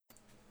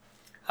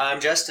I'm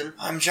Justin.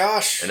 I'm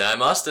Josh. And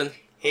I'm Austin.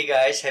 Hey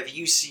guys, have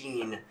you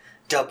seen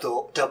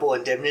Double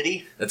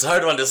Indemnity? It's a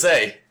hard one to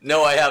say.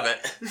 No, I haven't.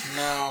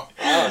 No.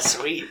 Oh,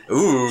 sweet.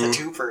 Ooh. It's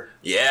a twofer.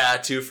 Yeah,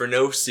 two for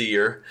no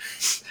seer.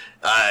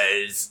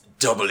 It's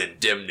Double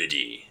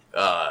Indemnity.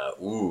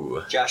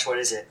 Ooh. Josh, what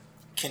is it?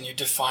 Can you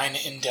define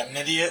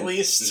indemnity at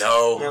least?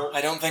 No.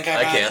 I don't think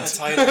I got can't. a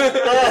title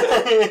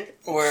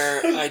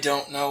where I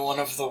don't know one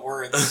of the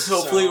words.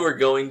 Hopefully so. we're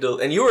going to...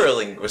 And you were a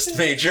linguist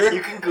major.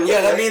 You can Google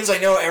Yeah, that it. means I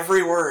know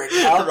every word.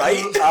 I'll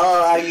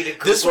allow you to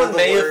Google This one the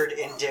may have- word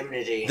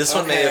indemnity. This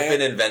one may Okay. have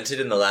been invented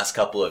in the last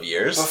couple of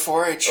years.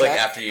 Before I check, Like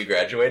after you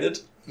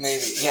graduated.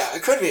 maybe. Yeah,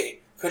 it could be.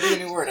 Could be a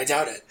new word. I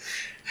doubt it.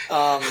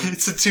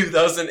 It's a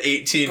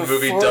 2018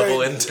 movie, Before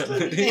Double I-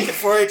 Indemnity.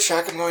 Before I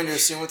check, I'm going to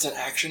assume it's an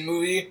action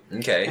movie.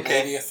 Okay.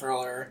 Maybe a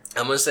thriller.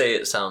 I'm gonna say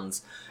it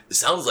sounds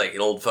like an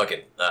old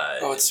fucking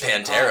it's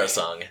Pantera I.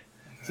 song.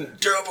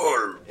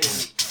 Double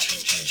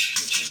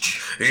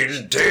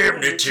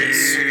Indemnity.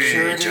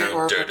 Security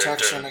or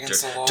protection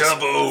against the loss of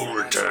Double.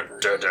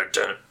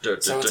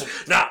 So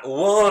it's Not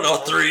one or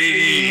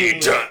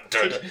three.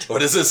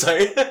 What is this?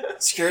 Sorry.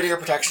 Security or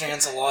protection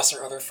against a loss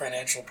or other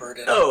financial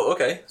burden. Oh,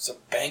 okay. So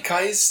bank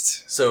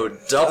heist? So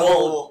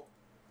double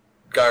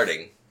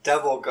guarding.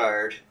 Double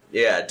guard.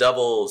 Yeah,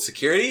 double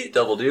security,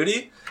 double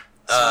duty.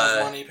 Sum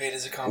of money paid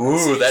as a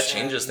compensation. Ooh, that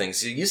changes things.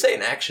 So you say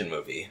an action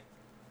movie.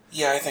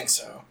 Yeah, I think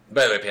so.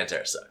 By the way,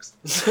 Pantera sucks.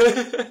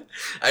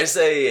 I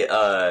say,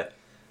 I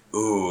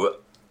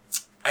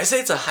say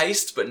it's a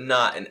heist, but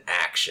not an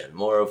action.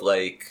 More of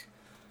like,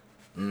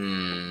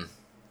 I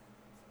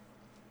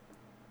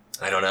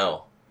don't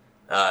know.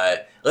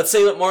 Let's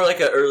say more like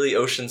an early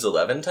Ocean's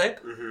 11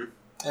 type. Mm-hmm.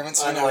 I haven't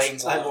seen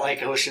Ocean's 11.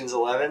 Unlike Ocean's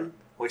 11,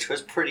 which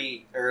was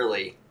pretty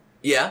early,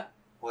 Yeah.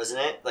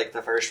 wasn't it? Like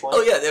the first one?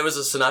 Oh yeah, there was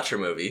a Sinatra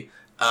movie.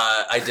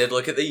 I did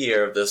look at the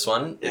year of this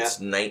one. Yeah. It's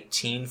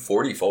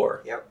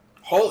 1944. Yep.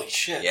 Holy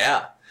shit.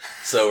 Yeah.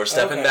 So we're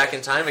stepping Okay. back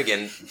in time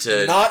again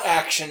to Not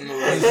action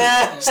movie.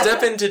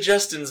 step into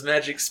Justin's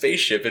magic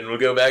spaceship, and we'll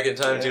go back in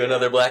time to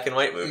another black and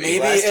white movie. Maybe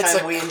Last it's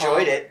time a we com-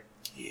 enjoyed it.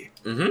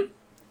 Mm-hmm.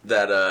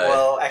 That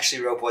Well,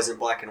 actually, Rope wasn't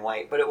black and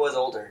white, but it was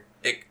older.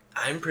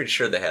 I'm pretty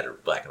sure they had a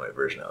black and white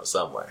version of it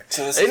somewhere.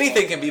 So this is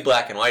Anything all- can be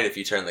black and white if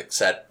you turn the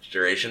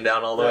saturation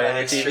down all the way on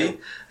your That's TV.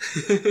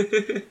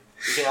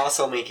 You can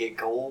also make it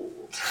gold.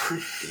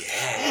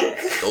 Yeah,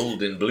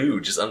 gold and blue.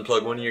 Just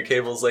unplug one of your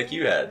cables like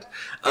you had.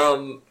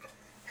 So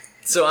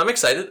I'm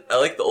excited. I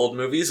like the old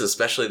movies,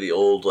 especially the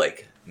old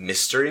like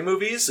mystery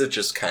movies. It's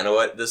just kind of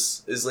what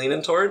this is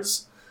leaning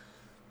towards.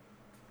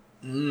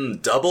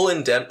 Double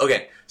indemnity.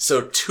 Okay,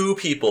 so two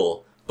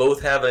people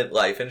both have a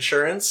life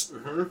insurance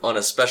on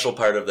a special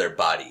part of their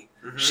body.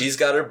 Mm-hmm. She's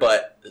got her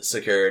butt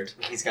secured.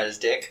 He's got his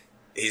dick.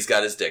 He's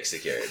got his dick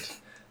secured.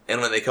 And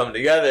when they come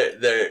together,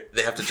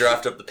 they have to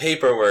draft up the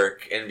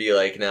paperwork and be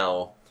like,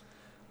 now,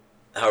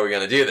 how are we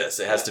going to do this?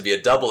 It has to be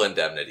a double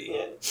indemnity.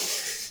 Yeah.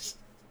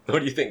 What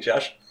do you think,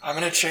 Josh? I'm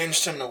going to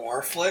change to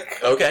noir flick,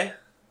 Okay.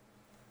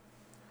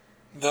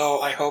 though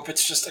I hope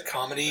it's just a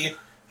comedy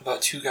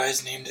about two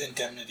guys named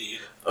Indemnity.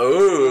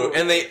 Oh,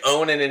 and they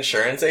own an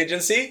insurance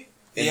agency?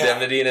 Yeah.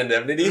 Indemnity and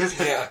Indemnity?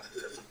 Yeah.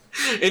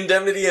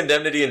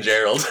 Indemnity, and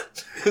Gerald.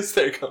 Is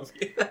their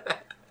company.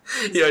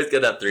 You always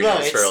gotta have three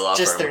names for a law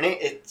just firm. their name.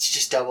 It's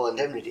just Double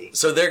Indemnity.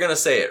 So they're gonna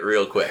say it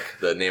real quick,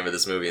 the name of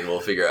this movie, and we'll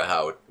figure out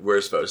how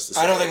we're supposed to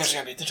say I don't it. think there's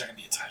going to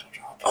be a title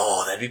drop.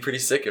 Oh, that'd be pretty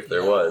sick if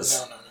there No,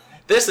 was. No.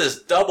 This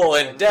is Double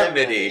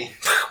Indemnity.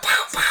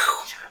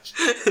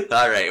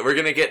 Alright, we're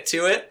gonna get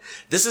to it.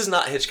 This is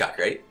not Hitchcock,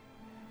 right?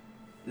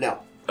 No.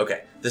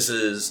 Okay. This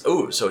is...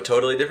 so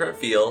totally different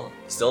feel.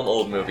 Still an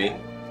old movie.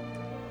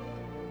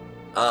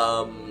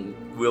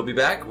 We'll be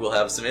back. We'll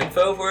have some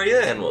info for you,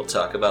 and we'll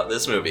talk about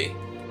this movie.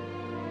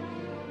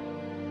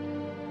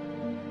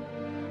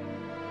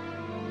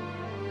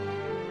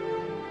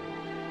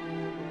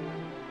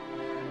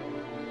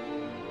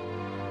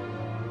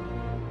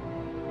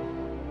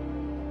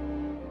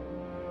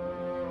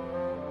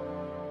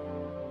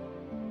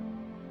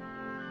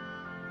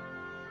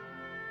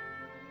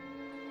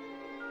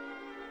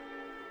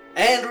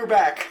 And we're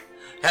back.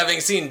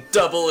 Having seen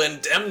Double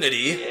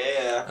Indemnity...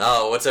 Yeah.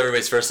 Oh, what's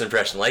everybody's first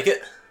impression? Like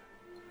it?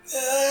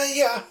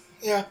 Yeah. I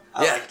Yeah.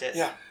 liked it.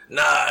 Yeah.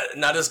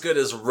 Not as good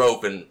as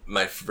Rope in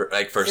my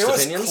first It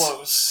was opinions.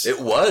 close. It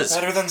was.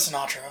 Better than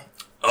Sinatra.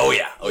 Oh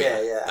yeah.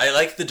 Yeah. I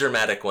like the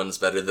dramatic ones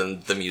better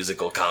than the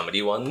musical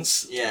comedy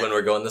ones. Yeah. When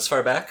we're going this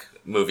far back,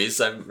 movies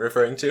I'm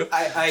referring to.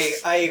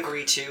 I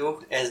agree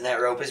too, as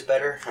that Rope is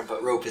better,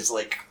 but Rope is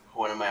like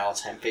one of my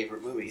all-time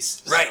favorite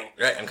movies. So. Right.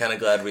 I'm kind of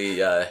glad we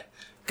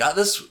got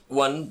this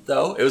one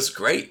though. It was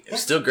great. It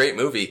was still a great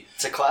movie.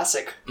 It's a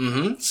classic.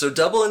 So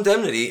Double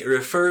Indemnity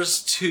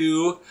refers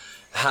to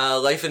how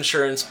life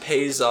insurance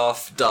pays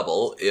off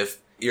double if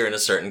you're in a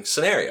certain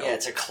scenario. Yeah,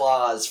 it's a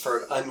clause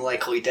for an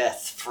unlikely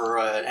death for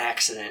an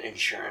accident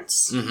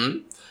insurance.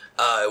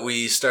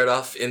 We start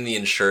off in the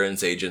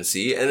insurance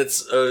agency, and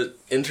it's an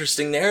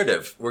interesting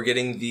narrative. We're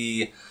getting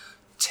the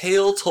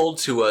tale told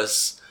to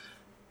us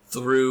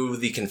through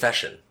the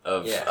confession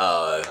of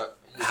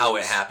how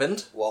it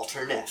happened.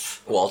 Walter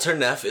Neff. Walter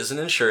Neff is an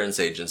insurance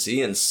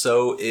agency, and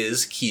so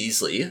is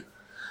Keesley.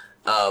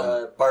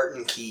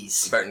 Barton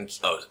Keys.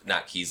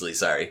 Not Keesley,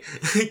 sorry.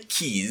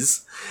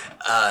 Keys.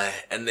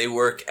 And they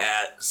work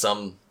at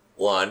some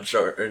law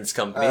insurance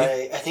company.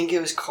 I think it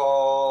was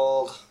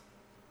called...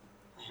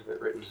 I have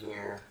it written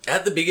here.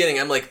 At the beginning,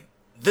 I'm like,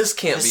 this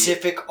can't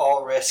Pacific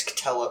All Risk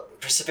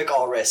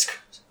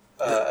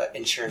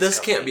Insurance This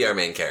company. can't be our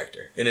main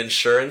character. An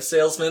insurance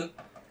salesman?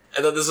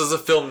 I thought this was a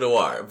film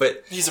noir,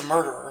 but... He's a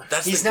murderer.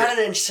 He's not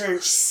an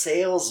insurance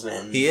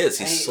salesman. He is.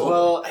 He's sold.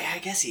 Well, I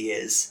guess he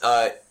is.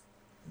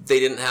 They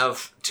didn't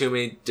have too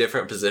many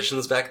different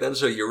positions back then,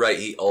 so you're right,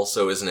 he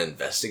also is an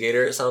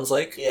investigator, it sounds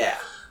like. Yeah.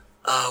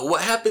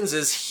 What happens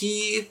is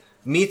he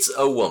meets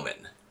a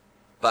woman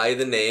by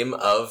the name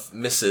of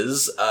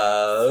Mrs.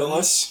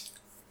 Phyllis?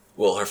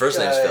 Well, her first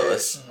name's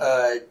Phyllis.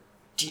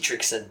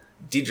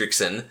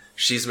 Diedrichson.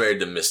 She's married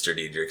to Mr.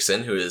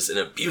 Diedrichson, who is an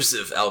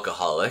abusive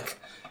alcoholic.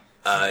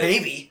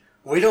 Maybe.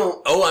 We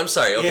don't... Oh, I'm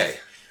sorry, okay.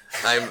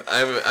 I'm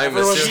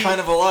Everyone's assuming...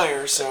 kind of a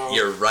liar, so...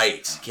 You're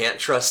right. Can't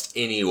trust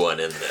anyone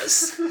in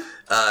this.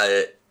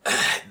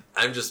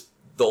 I'm just...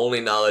 The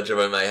only knowledge of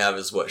him I have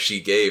is what she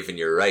gave, and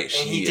you're right.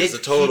 She is a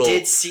total He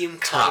did seem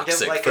kind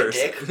of like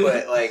person. a dick,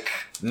 but like...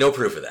 No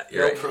proof of that.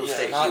 You're right. No proof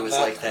Yeah, that he was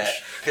like that.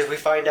 Because we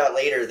find out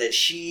later that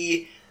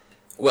she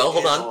Well,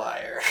 hold is on. a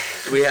liar.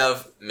 We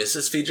have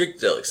Mrs. Friedrich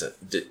Diedrichson.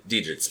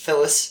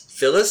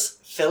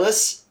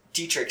 Phyllis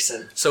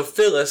Dietrichson. So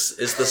Phyllis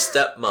is the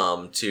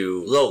stepmom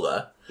to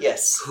Lola,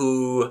 Yes.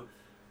 whose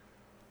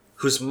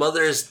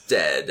mother is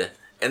dead,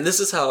 and this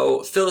is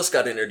how Phyllis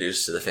got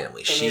introduced to the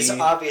family. And She is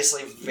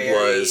obviously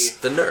was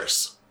the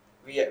nurse.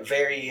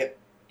 very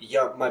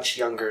young, much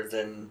younger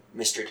than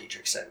Mr.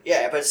 Dietrichson.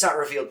 Yeah, but it's not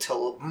revealed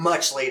till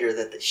much later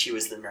that she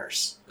was the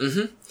nurse.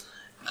 Mm-hmm.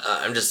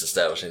 I'm just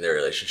establishing their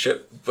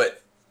relationship, but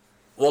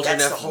Walter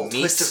That's Neff the whole meets...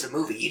 twist of the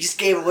movie. You just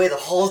gave away the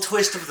whole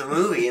twist of the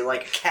movie in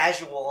like a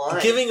casual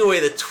line. Giving away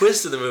the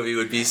twist of the movie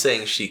would be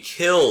saying she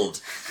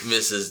killed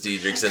Mrs.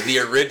 Diedrichson, the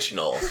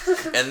original,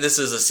 and this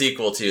is a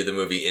sequel to the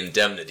movie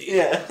Indemnity.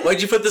 Yeah.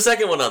 Why'd you put the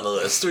second one on the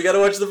list? We gotta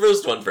watch the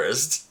first one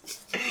first.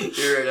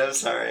 You're right, I'm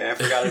sorry. I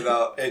forgot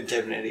about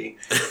Indemnity.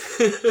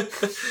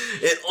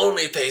 It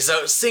only pays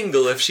out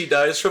single if she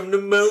dies from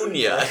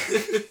pneumonia.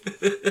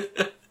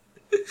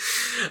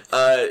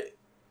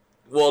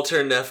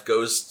 Walter Neff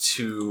goes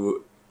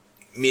to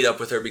meet up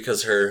with her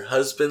because her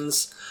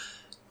husband's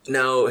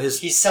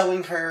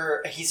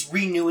He's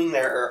renewing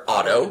their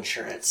auto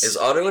insurance. His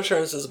auto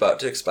insurance is about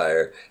to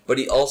expire, but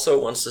he also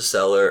wants to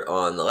sell her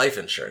on the life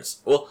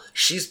insurance. Well,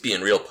 she's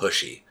being real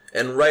pushy,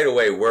 and right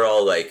away we're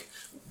all like,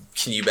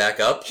 "Can you back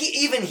up?" He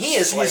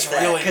is like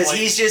that really because like-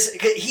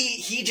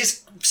 he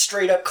just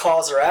straight up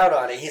calls her out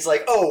on it. He's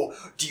like, "Oh,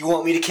 do you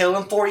want me to kill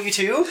him for you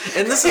too?"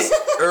 And this is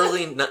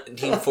early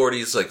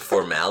 1940s like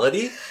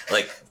formality,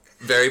 like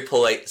very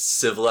polite,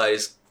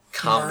 civilized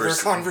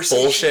conversation.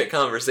 bullshit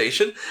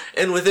conversation.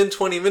 And within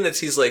 20 minutes,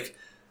 he's like,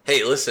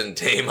 "Hey, listen,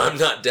 Dame, I'm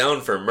not down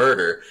for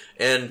murder."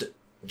 And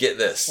get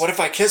this. What if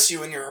I kiss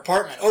you in your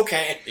apartment?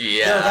 Okay.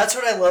 Yeah. No, that's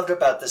what I loved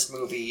about this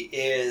movie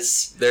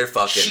is They're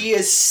fucking... she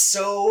is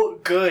so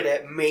good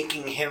at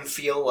making him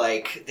feel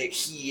like that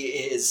he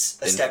is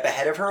a step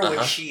ahead of her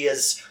when she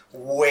is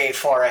way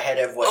far ahead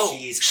of what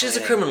he's she's a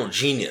planning. criminal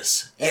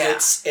genius. And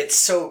it's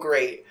so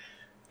great.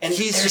 And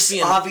He's there's just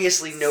being-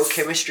 obviously no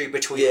chemistry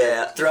between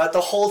them. Throughout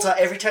the whole time.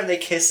 Every time they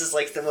kiss is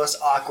like the most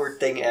awkward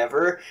thing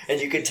ever.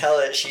 And you can tell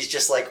that she's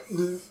just like...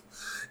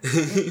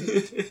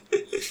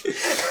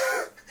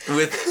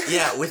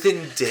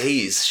 Within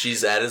days,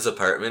 she's at his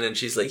apartment and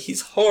she's like,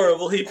 "He's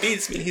horrible, he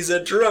beats me, he's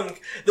a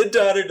drunk, the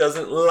daughter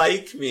doesn't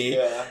like me."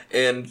 Yeah.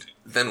 And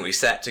then we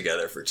sat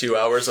together for 2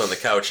 hours on the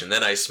couch, and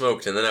then I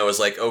smoked, and then I was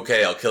like,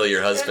 "Okay, I'll kill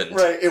your husband."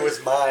 Right, it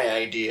was my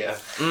idea.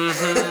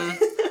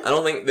 I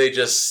don't think they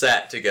just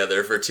sat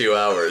together for 2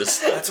 hours.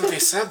 That's what they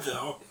said,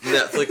 though.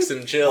 Netflix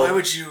and chill. Why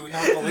would you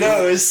not believe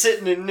No, it it? was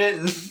sitting and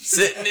knitting.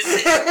 Sitting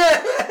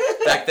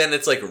Back then,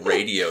 it's like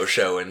radio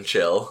show and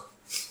chill.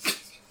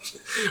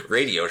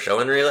 Radio show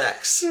and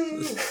relax.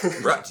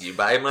 Brought to you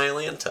by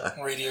Mylanta.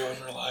 Radio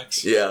and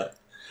relax. Yeah.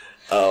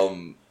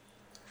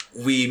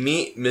 We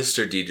meet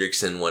Mr.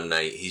 Diedrichson one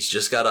night. He's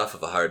just got off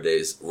of a hard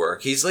day's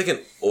work. He's like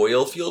an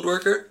oil field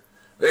worker.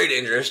 Very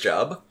dangerous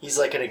job. He's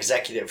like an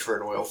executive for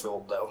an oil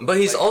field, though. But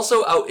he's Like,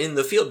 also out in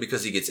the field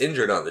because he gets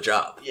injured on the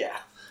job. Yeah.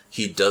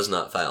 He does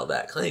not file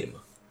that claim.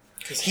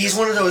 He's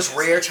one of those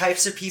rare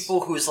types of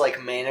people who's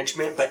like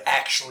management, but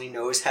actually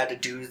knows how to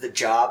do the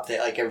job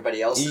that like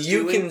everybody else is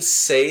You doing. can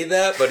say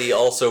that, but he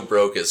also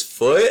broke his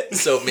foot,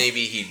 so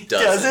maybe he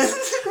doesn't.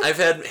 Doesn't? I've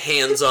had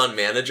hands-on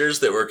managers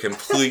that were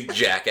complete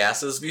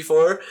jackasses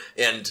before,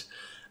 and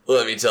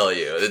let me tell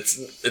you,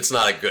 it's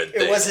not a good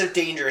thing. It was a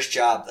dangerous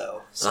job,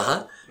 though. So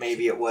Uh-huh.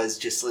 maybe it was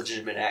just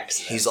legitimate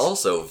accidents. He's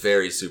also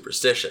very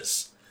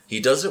superstitious. He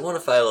doesn't want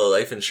to file a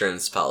life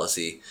insurance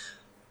policy.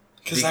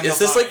 Because then Is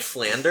you'll this die. like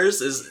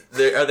Flanders?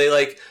 Are they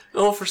like,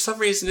 "Oh, for some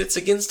reason it's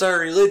against our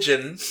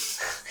religion"?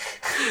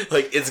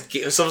 Like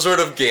it's some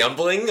sort of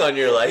gambling on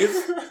your life.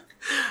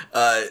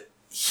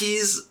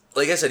 He's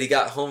like I said, he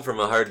got home from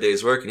a hard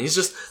day's work, and he's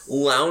just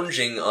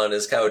lounging on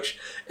his couch.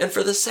 And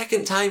for the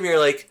second time, you're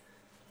like,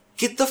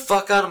 get the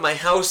fuck out of my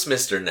house,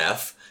 Mr.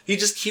 Neff. He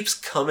just keeps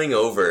coming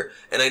over.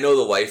 And I know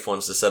the wife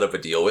wants to set up a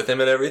deal with him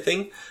and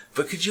everything,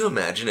 but could you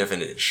imagine if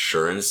an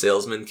insurance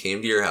salesman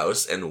came to your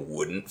house and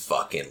wouldn't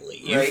fucking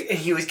leave? Right, and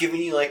he was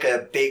giving you like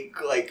a big,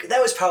 like,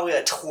 that was probably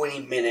a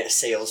 20-minute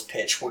sales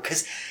pitch,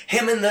 because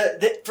him and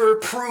for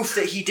proof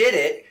that he did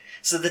it,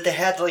 so that they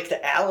had like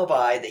the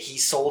alibi that he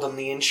sold him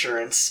the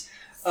insurance,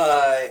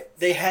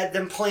 they had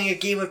them playing a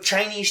game of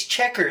Chinese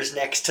checkers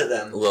next to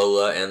them.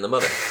 Lola and the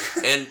mother.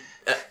 And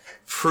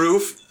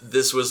proof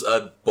this was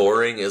a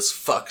boring as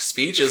fuck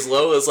speech, as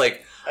Lola's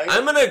like,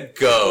 I'm gonna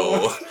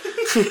go.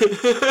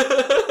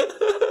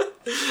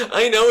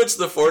 I know it's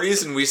the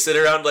 40s and we sit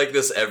around like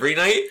this every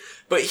night,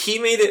 but he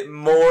made it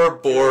more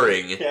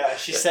boring. Yeah,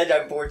 she said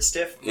I'm bored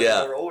stiff with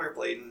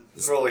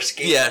roller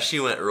skating. Yeah, she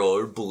went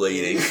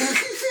rollerblading.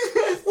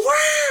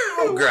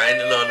 Wow!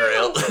 Grinding on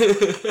rail.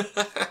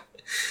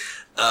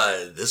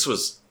 This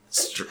was...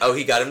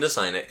 he got him to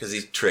sign it because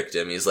he tricked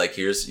him. He's like,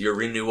 here's your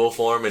renewal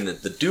form and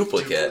the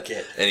duplicate.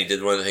 And he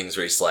did one of the things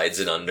where he slides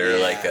it under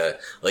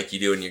like you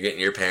do when you're getting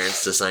your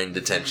parents to sign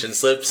detention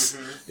slips.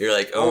 Mm-hmm. You're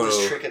like,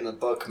 oldest trick in the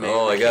book, man.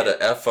 Oh, I got an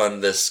F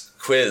on this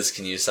quiz.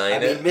 Can you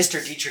sign it? I mean,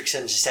 Mr.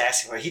 Dietrichson just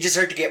asking, he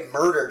deserved to get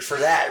murdered for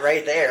that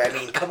right there. I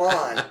mean, come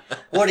on.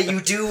 What are you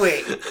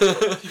doing?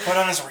 He put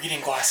on his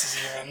reading glasses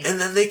even.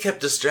 And then they kept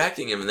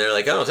distracting him and they're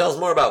like, oh, tell us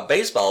more about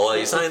baseball while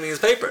you sign these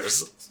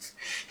papers.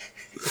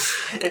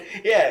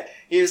 Yeah,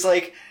 he was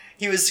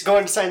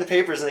going to sign the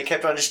papers and they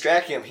kept on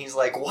distracting him. He's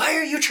like, why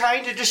are you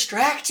trying to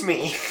distract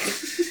me?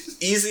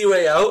 Easy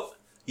way out,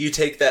 you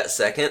take that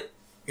second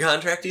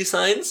contract he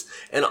signs,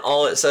 and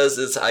all it says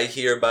is, I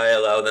hereby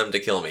allow them to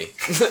kill me.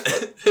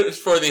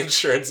 For the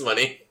insurance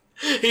money.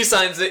 He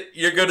signs it,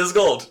 you're good as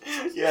gold.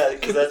 Yeah,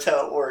 because that's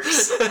how it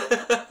works.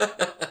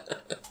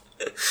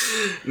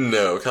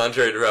 No,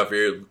 contrary to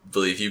popular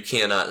belief, you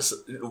cannot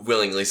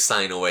willingly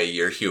sign away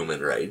your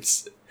human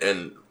rights.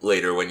 And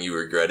later, when you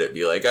regret it,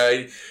 be like,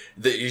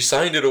 that you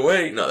signed it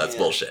away. No, that's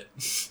bullshit.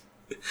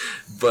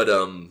 But,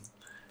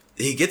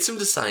 he gets him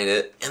to sign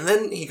it, and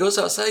then he goes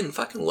outside, and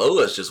fucking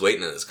Lola's just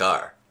waiting in his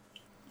car.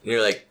 And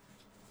you're like,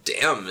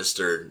 damn,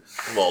 Mr.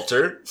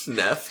 Walter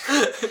Neff.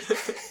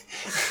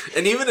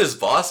 And even his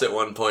boss at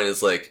one point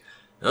is like,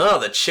 oh,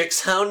 the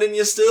chick's hounding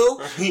you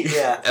still?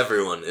 Yeah.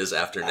 Everyone is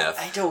after Neff.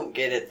 I don't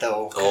get it,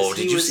 though. Oh,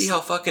 did you see how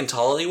fucking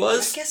tall he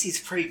was? I guess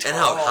he's pretty tall. And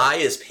how high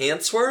his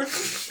pants were?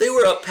 They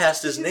were up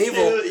past his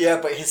navel.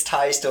 Yeah, but his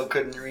tie still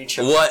couldn't reach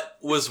him. What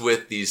was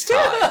with these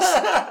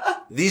ties?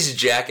 These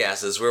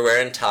jackasses were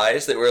wearing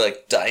ties that were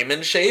like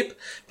diamond shape,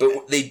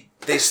 but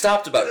they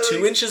stopped about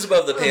 2 inches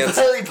above the pants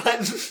belly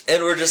button.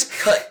 And were just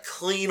cut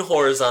clean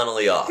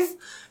horizontally off.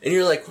 And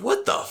you're like,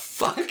 what the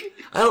fuck?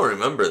 I don't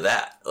remember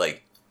that.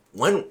 Like,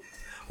 when...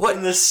 What?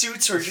 And the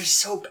suits were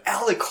just all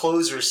the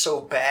clothes were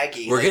so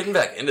baggy. We're getting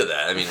back into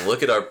that. I mean,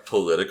 look at our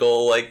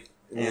political,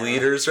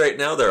 leaders right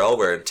now. They're all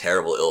wearing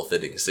terrible,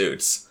 ill-fitting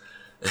suits.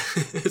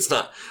 It's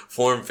not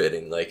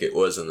form-fitting like it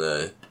was in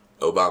the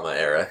Obama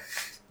era.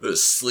 It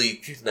was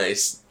sleek,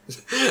 nice.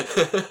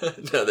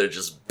 No, they're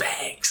just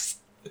bags.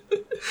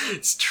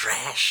 It's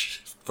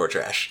trash. For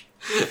trash.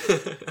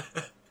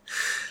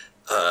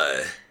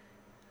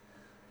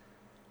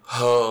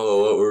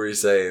 What were we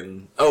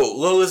saying? Oh,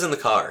 Lola's in the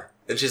car.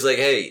 And she's like,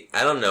 hey,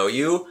 I don't know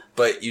you,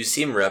 but you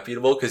seem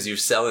reputable because you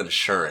sell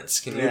insurance.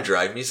 Can you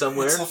drive me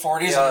somewhere? It's the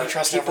 40s and we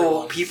trust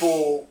everyone.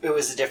 People, it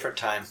was a different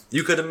time.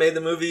 You could have made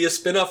the movie a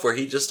spin-off where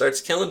he just starts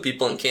killing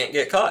people and can't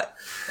get caught.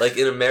 Like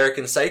in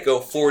American Psycho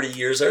 40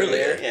 years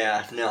earlier.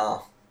 Yeah,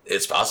 no.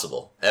 It's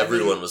possible.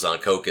 Everyone was on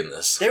coke in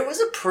this. There was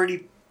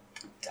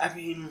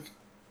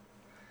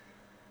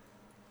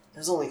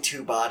there's only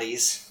 2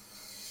 bodies.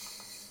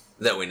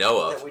 That we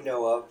know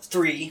of.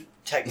 3,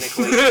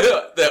 technically.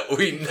 That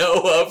we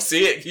know of.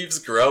 See, it keeps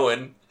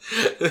growing.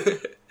 This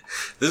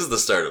is the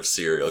start of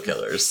serial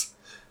killers.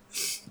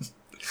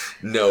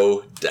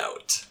 No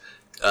doubt.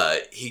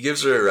 He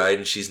gives her a ride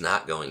and she's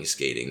not going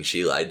skating.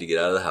 She lied to get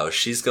out of the house.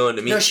 She's going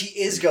to meet... No, she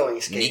is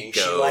going skating. Nico.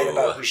 She lied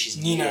about who she's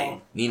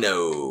meeting.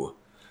 Nino.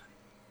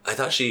 I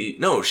thought she...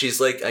 No, she's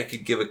like, I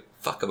could give a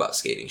fuck about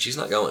skating. She's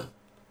not going.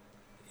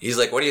 He's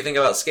like, what do you think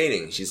about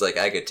skating? She's like,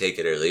 I could take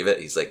it or leave it.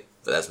 He's like,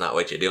 but that's not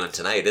what you're doing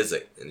tonight, is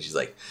it? And she's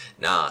like,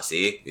 nah,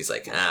 see? He's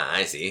like,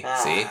 I see.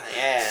 See?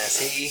 Yeah,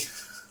 see?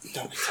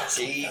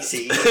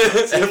 See?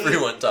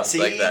 Everyone talks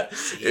like that.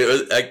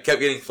 I kept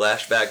getting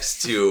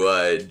flashbacks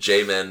to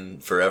J-Men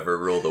Forever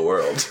Rule the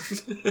World.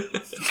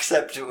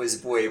 Except it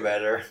was way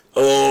better.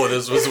 Oh,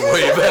 this was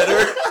way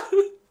better.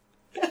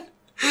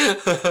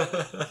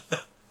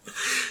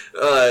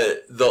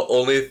 The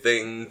only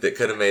thing that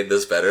could have made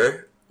this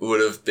better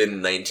would have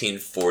been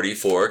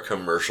 1944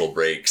 commercial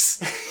breaks.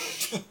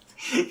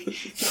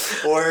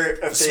 Or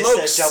if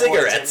Smoke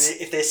cigarettes.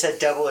 If they said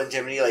double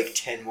indemnity like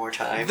 10 more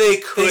times. They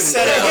couldn't They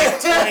said it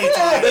like 20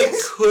 times. They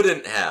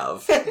couldn't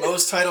have.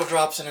 Most title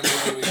drops in a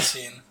movie we've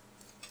seen.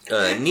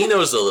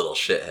 Nino's a little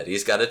shithead.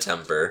 He's got a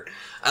temper.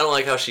 I don't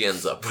like how she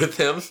ends up with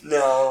him.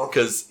 No.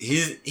 Because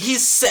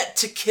he's set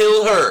to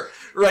kill her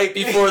right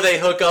before they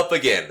hook up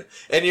again.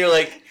 And you're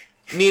like,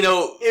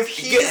 Nino, If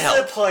he's get help.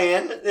 the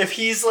plan, if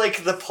he's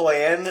like the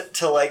plan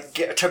to like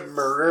get to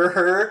murder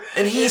her,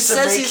 And he is to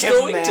says make he's him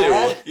going mad,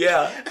 to.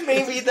 Yeah.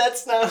 maybe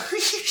that's not who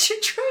you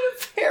should try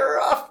to pair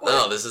her off with.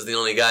 Oh, this is the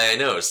only guy I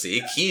know.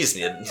 See, he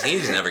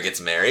never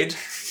gets married.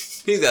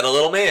 He's got a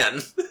little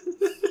man.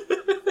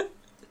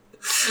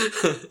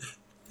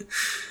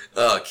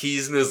 Oh,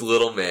 Keys and his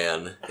little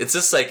man. It's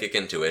a psychic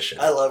intuition.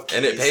 I love Keys.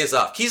 And it pays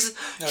off. Keys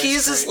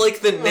is great. like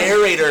the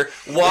narrator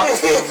walked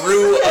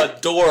through a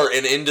door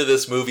and into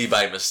this movie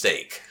by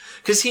mistake.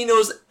 Because he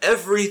knows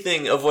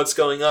everything of what's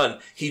going on.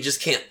 He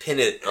just can't pin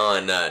it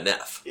on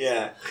Neff.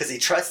 Yeah, because he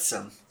trusts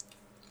him.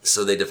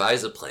 So they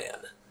devise a plan.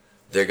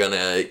 They're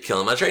gonna kill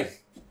him on a train.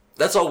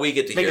 That's all we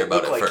get to Make hear it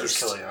about look it like first.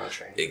 he's killing her on a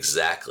train.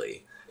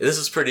 Exactly. This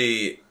is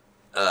pretty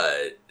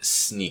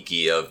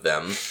sneaky of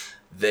them.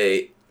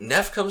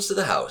 Neff comes to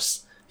the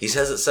house. He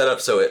has it set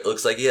up so it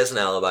looks like he has an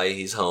alibi.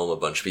 He's home. A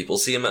bunch of people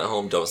see him at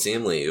home, don't see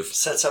him leave.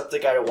 Sets up the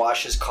guy to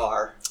wash his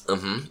car.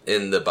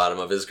 In the bottom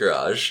of his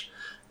garage.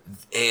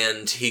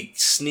 And he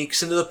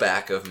sneaks into the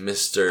back of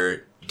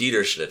Mr.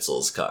 Dieter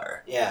Schnitzel's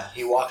car. Yeah,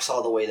 he walks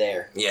all the way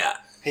there. Yeah.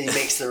 And he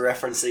makes the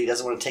reference that he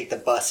doesn't want to take the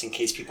bus in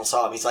case people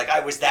saw him. He's like,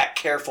 I was that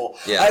careful.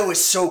 Yeah. I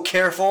was so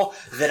careful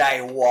that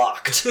I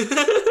walked.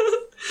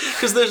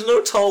 Because there's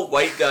no tall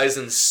white guys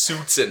in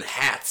suits and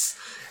hats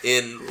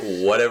in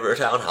whatever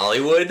town,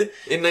 Hollywood,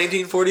 in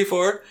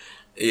 1944.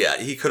 Yeah,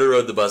 he could have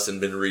rode the bus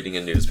and been reading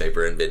a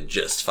newspaper and been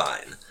just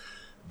fine.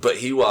 But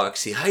he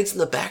hides in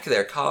the back of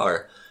their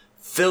car.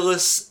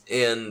 Phyllis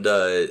and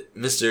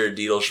Mr.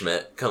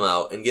 Diedelschmidt come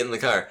out and get in the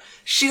car.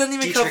 She doesn't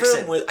even cover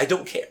him with... I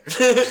don't care.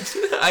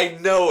 I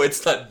know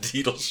it's not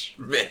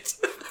Diedelschmidt.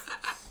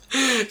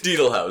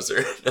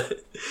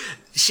 Diedelhauser.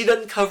 She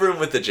doesn't cover him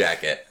with the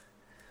jacket.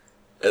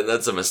 And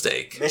that's a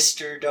mistake.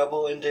 Mr.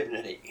 Double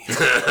Indemnity.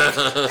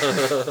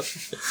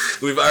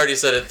 We've already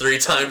said it 3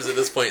 times at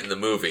this point in the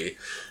movie.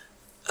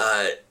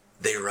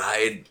 They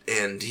ride,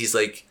 and he's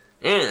like,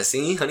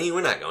 see, honey,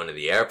 we're not going to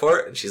the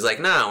airport. And she's like,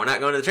 no, we're not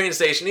going to the train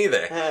station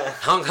either.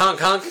 Honk, honk,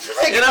 honk.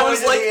 Like, And I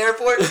was like, the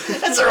airport?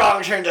 That's the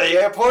wrong turn to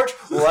the airport.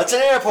 What's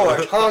an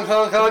airport? Honk,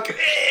 honk, honk.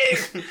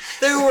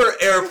 there were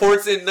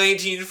airports in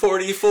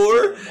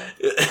 1944.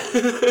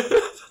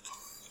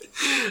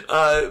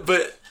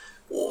 But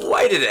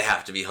why did it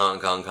have to be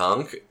honk, honk,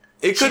 honk?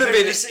 It could have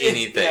been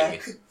anything.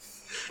 Yeah.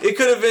 It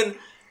could have been,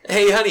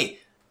 hey, honey,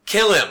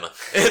 kill him.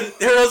 And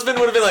her husband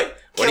would have been like,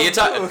 what are you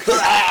talking?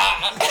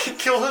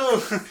 Kill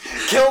who?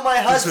 Kill my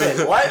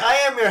husband. What? I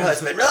am your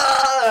husband.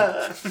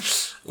 Ah!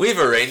 We've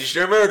arranged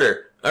your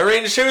murder.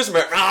 Arranged whose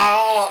murder?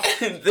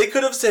 They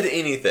could have said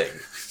anything.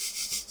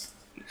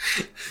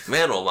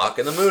 Man will walk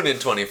in the moon in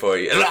 24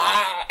 years.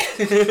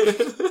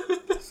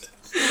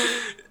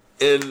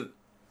 And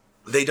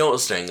they don't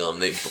strangle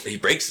him. He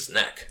breaks his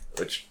neck,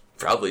 which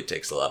probably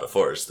takes a lot of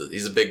force.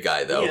 He's a big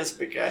guy, though. He is a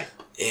big guy.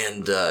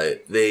 And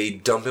they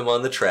dump him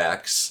on the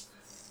tracks.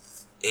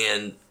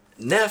 And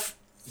Neff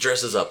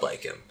dresses up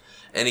like him.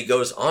 And he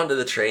goes onto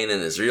the train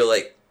and is real,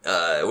 like,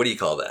 what do you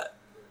call that?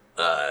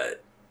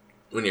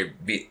 When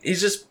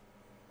he's just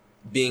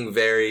being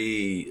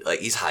very, like,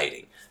 he's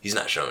hiding. He's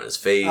not showing his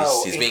face.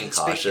 Oh, he's being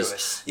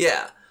cautious.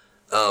 Yeah.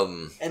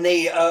 And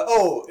they,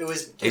 it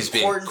was He's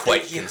being important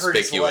quite that he hurt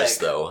his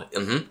conspicuous, leg. though.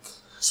 Mm-hmm.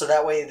 So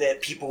that way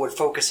that people would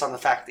focus on the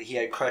fact that he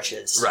had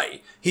crutches.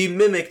 Right. He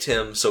mimicked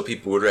him so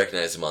people would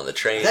recognize him on the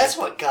train. That's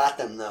what got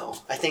them, though.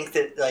 I think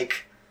that,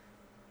 like,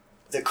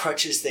 the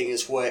crutches thing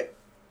is what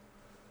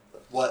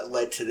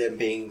led to them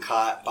being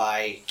caught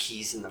by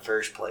Keys in the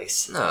first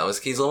place. No, it was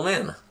Key's little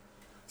man.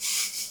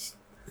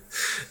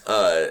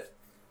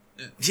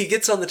 He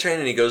gets on the train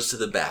and he goes to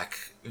the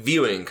back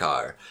viewing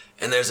car.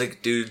 And there's a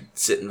dude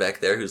sitting back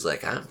there who's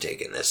like, I'm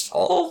taking this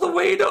all the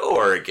way to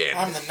Oregon.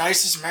 I'm the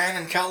nicest man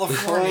in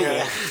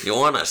California. You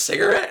want a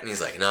cigarette? And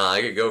he's like, no,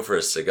 I could go for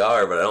a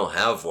cigar, but I don't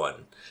have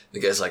one. The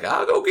guy's like,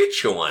 I'll go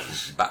get you one.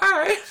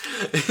 Bye.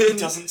 It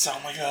doesn't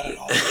sound like that at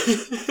all.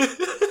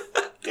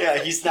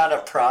 Yeah, he's not a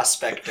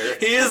prospector.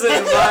 He isn't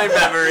in my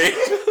memory.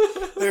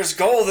 There's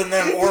gold in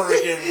them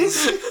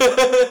Oregons.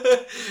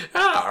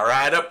 I'll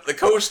ride up the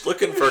coast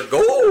looking for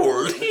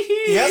gold.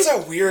 He has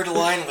a weird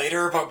line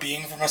later about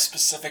being from a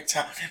specific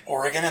town in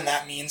Oregon, and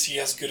that means he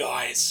has good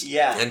eyes.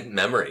 Yeah. And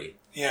memory.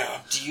 Yeah.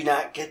 Do you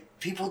not get...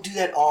 People do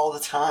that all the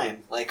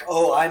time. Like,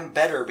 oh, I'm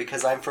better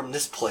because I'm from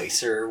this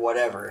place or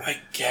whatever. I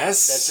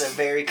guess. That's a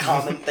very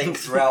common thing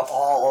throughout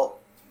all...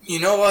 You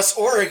know, us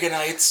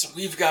Oregonites,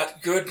 we've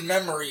got good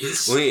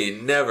memories. We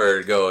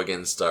never go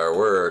against our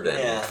word and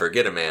Yeah.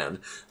 forget a man.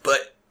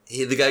 But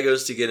the guy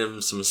goes to get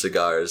him some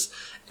cigars,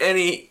 and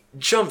he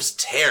jumps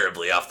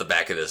terribly off the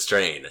back of this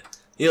train.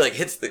 He, like,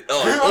 hits the...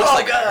 Oh, it looks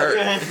like it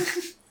hurt.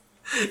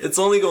 It's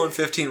only going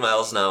 15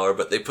 miles an hour,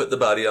 but they put the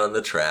body on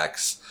the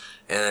tracks,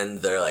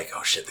 and they're like,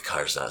 oh shit, the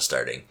car's not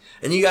starting.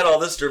 And you got all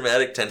this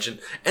dramatic tension.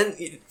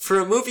 And for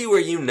a movie where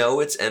you know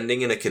it's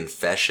ending in a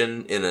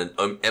confession in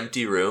an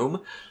empty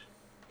room,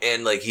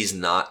 and, like, he's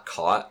not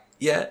caught,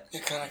 yet.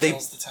 It kind of They-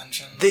 kills the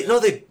tension. They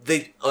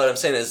what I'm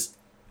saying is,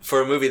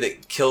 for a movie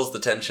that kills the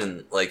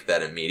tension like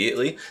that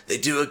immediately, they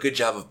do a good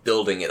job of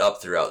building it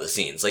up throughout the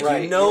scenes. Like,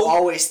 right. you know... You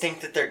always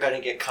think that they're going to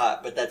get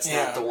caught, but that's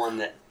Yeah. not the one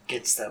that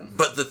gets them.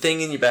 But the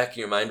thing in your back of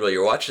your mind while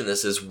you're watching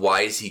this is,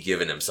 why is he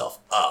giving himself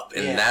up?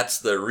 And Yeah. that's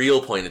the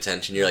real point of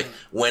tension. You're like,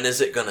 when is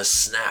it going to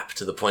snap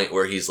to the point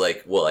where he's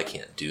like, well, I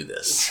can't do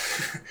this.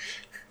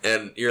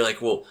 And you're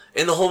like, well,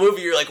 in the whole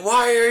movie, you're like,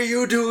 why are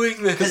you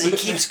doing this? Because he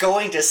keeps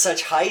going to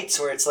such heights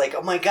where it's like,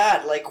 oh my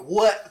god, like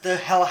what the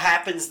hell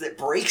happens that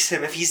breaks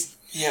him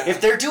if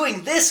they're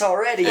doing this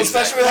already?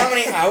 Especially with how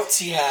many outs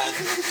he had.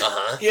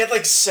 Uh-huh. He had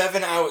like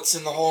 7 outs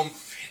in the whole...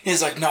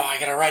 He's like, no, I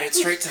gotta write it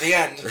straight to the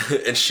end.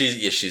 And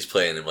she's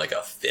playing him like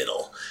a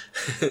fiddle.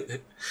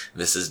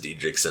 Mrs.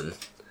 Diedrichson.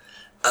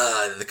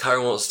 The car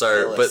won't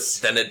start, Phyllis.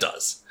 but then it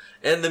does.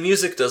 And the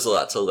music does a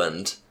lot to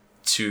lend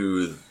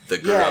to the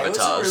Yeah, it was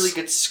gravitas. a really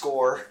good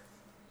score.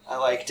 I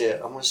liked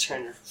it. I was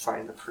trying to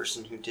find the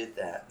person who did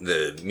that.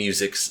 The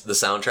music's the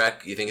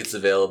soundtrack. You think it's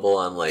available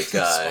on like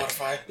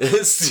Spotify.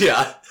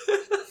 yeah.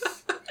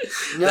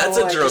 No, That's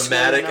a I just wanna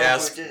dramatic know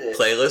ass who did it.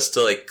 playlist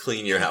to like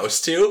clean your house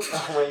to.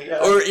 Oh my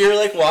god. Or you're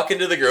like walking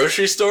to the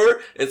grocery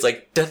store, it's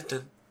like dun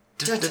dun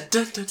dun dun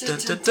dun dun dun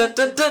dun dun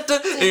dun dun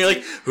dun, and you're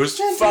like, who's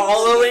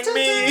following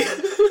me?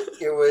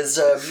 It was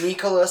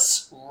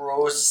Mikolas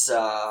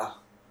Rosa.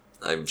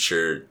 I'm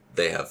sure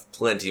they have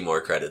plenty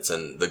more credits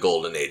in the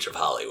golden age of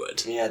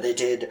Hollywood. Yeah, they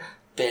did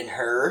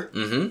Ben-Hur,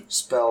 Mm-hmm.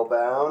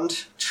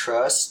 Spellbound,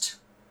 Trust.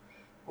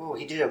 Oh,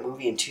 he did a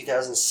movie in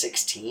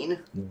 2016?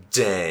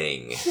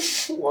 Dang.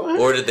 What?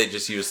 Or did they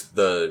just use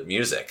the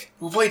music?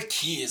 Who played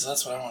keys?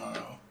 That's what I want to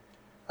know.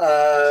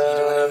 Did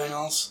he do anything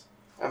else?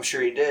 I'm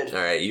sure he did.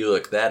 All right, you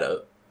look that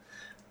up.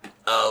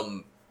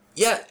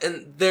 Yeah,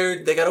 and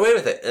they got away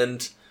with it.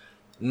 And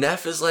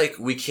Neff is like,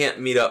 we can't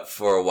meet up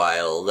for a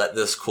while. Let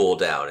this cool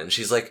down. And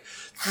she's like,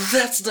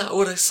 that's not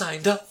what I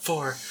signed up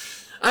for.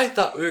 I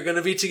thought we were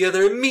gonna be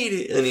together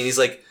immediately. And he's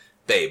like,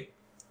 babe,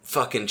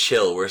 fucking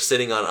chill. We're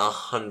sitting on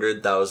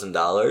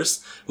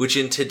 $100,000, which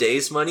in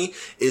today's money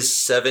is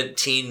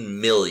 17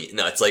 million.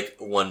 No, it's like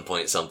 1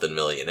 point something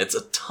million. It's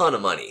a ton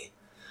of money.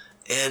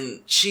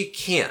 And she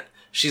can't.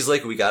 She's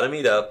like, we gotta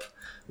meet up.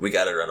 We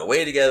gotta run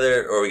away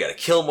together, or we gotta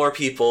kill more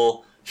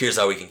people. Here's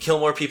how we can kill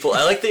more people.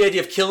 I like the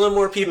idea of killing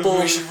more people.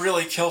 We should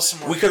really kill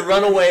some more We could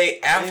run away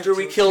after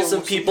we kill some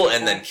some people, and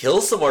people. then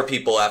kill some more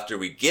people after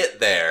we get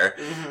there.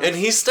 And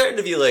he's starting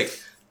to be like,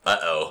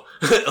 uh-oh.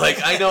 Like,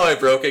 I know I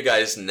broke a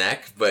guy's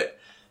neck, but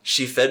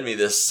she fed me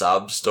this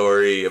sob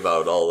story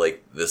about all,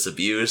 like, this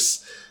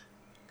abuse.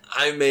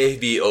 I may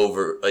be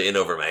over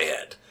my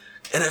head.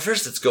 And at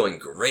first it's going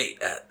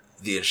great at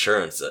the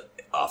insurance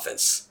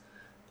office.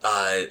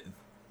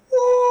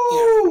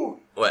 Woo!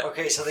 What?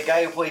 Okay, so the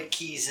guy who played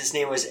Keys, his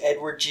name was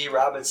Edward G.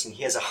 Robinson.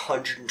 He has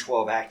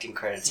 112 acting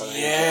credits on it.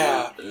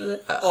 Yeah.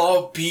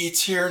 All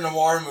B-tier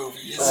noir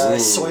movies. Ooh.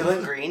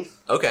 Soylent Green,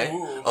 Okay.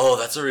 Ooh. Oh,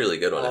 that's a really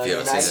good one if you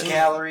haven't Night seen it.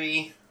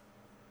 Gallery.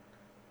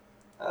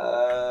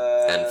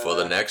 And for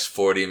the next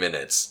 40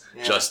 minutes,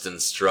 Yeah. Justin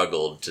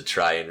struggled to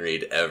try and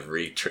read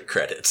every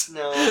credit.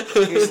 No,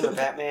 he was in the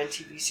Batman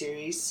TV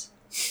series.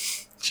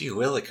 Gee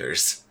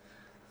willikers.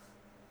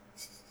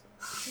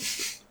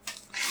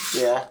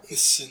 Yeah. The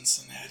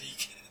Cincinnati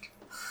Kid.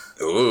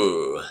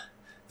 Ooh.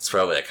 It's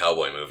probably a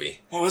cowboy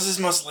movie. What was his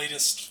most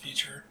latest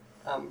feature?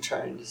 I'm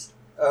trying to...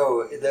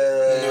 Oh,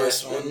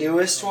 the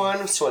newest one.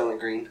 Soylent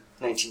Green,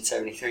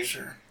 1973.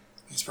 Sure.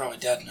 He's probably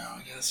dead now,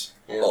 I guess.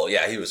 Yeah. Oh,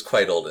 yeah, he was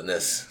quite old in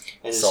this.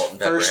 And his Salt and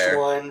pepper first hair.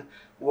 one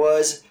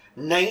was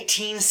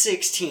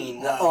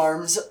 1916, The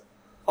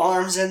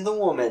Arms and the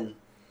Woman.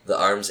 The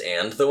Arms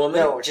and the Woman?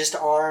 No, just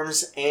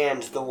Arms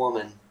and the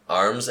Woman.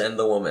 Arms and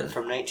the Woman.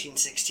 From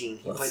 1916.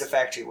 He What's- played a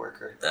factory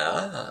worker.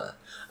 Ah.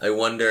 I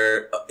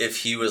wonder if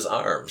he was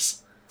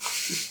Arms.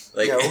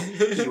 Like, No,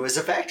 he was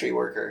a factory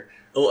worker.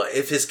 well,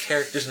 if his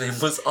character's name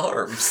was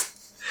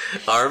Arms.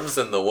 Arms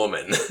and the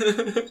Woman.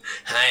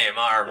 Hi, I'm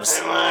Arms.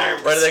 I'm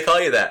Arms. Why do they call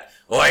you that?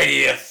 Why do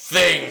you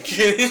think?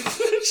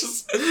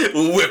 Just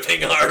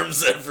whipping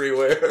arms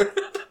everywhere.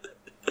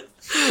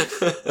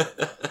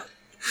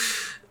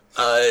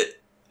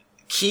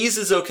 Keys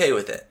is okay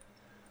with it.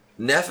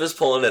 Neff is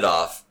pulling it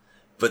off,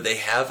 but they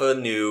have a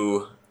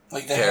new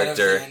Like the head of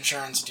character, the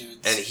insurance dudes.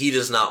 and he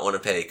does not want to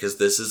pay because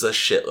this is a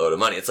shitload of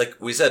money. It's like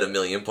we said, $1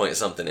 million point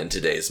something in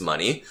today's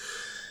money.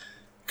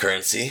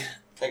 Currency.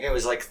 That guy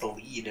was like the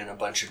lead in a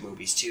bunch of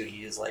movies too.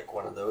 He is like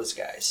one of those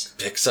guys.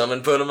 Pick some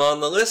and put them on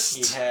the He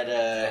list.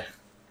 had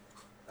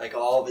like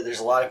all of it.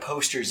 There's a lot of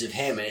posters of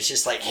him, and it's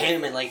just like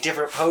him in like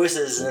different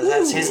poses, and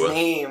that's his Ooh.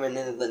 name. And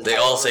then the They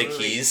title all of the say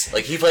movie. Keys.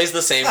 Like, he plays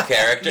the same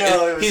character.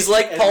 No, it was He's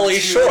like Edward Pauly G.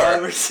 Shore.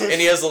 Robertson. And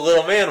he has a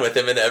little man with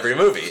him in every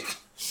movie.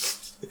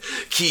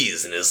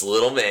 Keys and his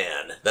little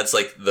man. That's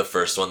like the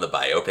first one, the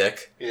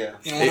biopic. Yeah.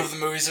 In one of the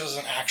movies, it was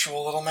an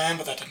actual little man,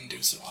 but that didn't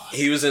do so well.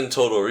 He was in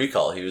Total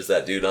Recall. He was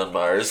that dude on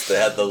Mars that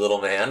had the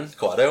little man,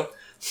 Quado.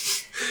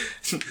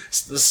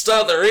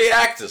 Start the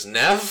reactors,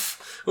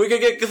 Neff. We could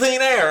get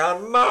clean air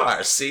on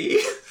Mars,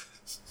 see?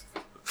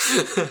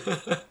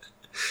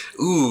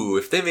 Ooh,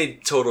 if they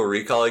made Total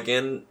Recall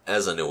again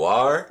as a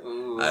noir,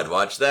 Ooh. I'd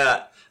watch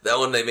that. That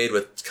one they made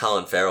with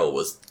Colin Farrell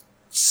was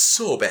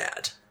so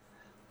bad.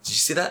 Did you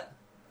see that?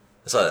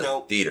 I saw that in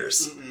Nope.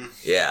 theaters.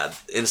 Mm-mm. Yeah,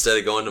 instead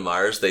of going to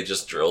Mars, they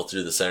just drill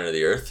through the center of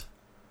the Earth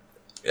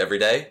every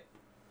day.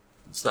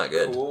 It's not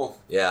good. Cool.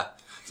 Yeah,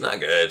 it's not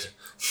good.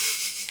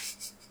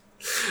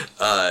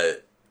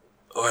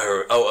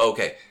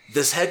 Okay.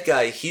 This head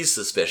guy, he's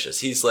suspicious.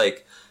 He's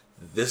like,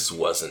 this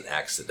wasn't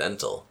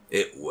accidental.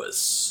 It was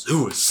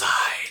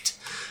suicide.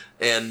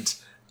 And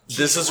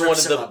this is one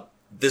of the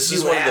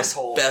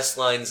asshole. best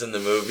lines in the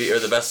movie, or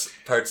the best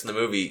parts in the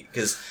movie,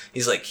 because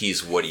he's like,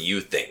 Keys, what do you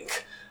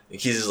think? And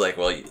Keys is like,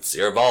 well, it's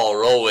your ball,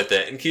 roll with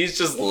it. And Keys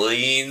just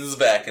leans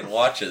back and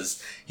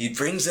watches. He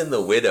brings in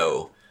the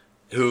widow,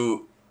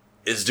 who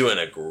is doing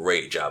a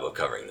great job of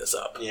covering this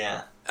up.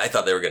 Yeah. I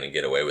thought they were going to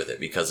get away with it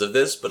because of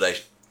this,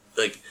 but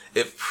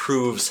it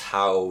proves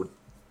how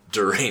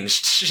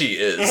deranged she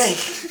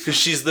is. Because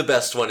she's the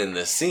best one in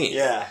this scene.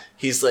 Yeah.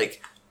 He's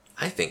like,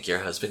 I think your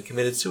husband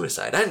committed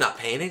suicide. I'm not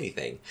paying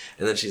anything.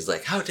 And then she's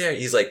like, how dare you?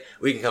 He's like,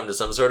 we can come to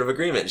some sort of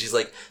agreement. And she's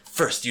like,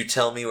 first you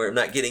tell me I'm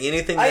not getting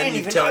anything, then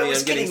you tell me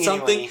I'm getting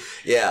something. Any money.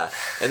 Yeah.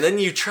 And then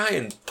you try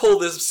and pull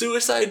this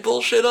suicide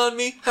bullshit on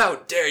me? How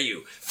dare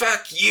you?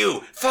 Fuck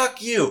you!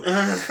 Fuck you!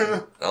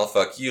 I'll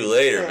fuck you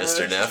later,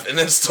 Mr. Neff. And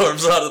then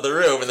storms out of the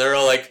room and they're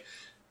all like,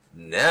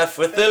 Neff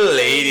with the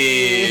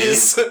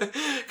ladies.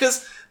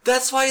 Because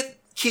that's why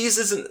Keys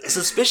isn't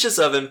suspicious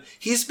of him.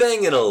 He's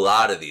banging a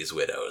lot of these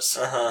widows.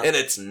 Uh-huh. And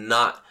it's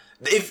not...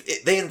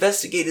 They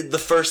investigated the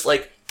first,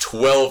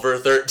 12 or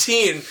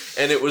 13,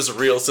 and it was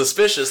real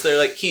suspicious. They're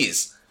like,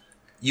 Keys,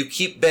 you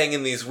keep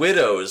banging these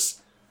widows,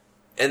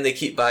 and they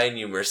keep buying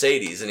you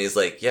Mercedes. And he's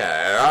like,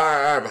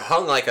 yeah, I'm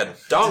hung like a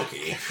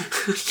donkey.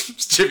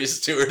 It's Jimmy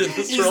Stewart in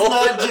this He's role.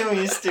 not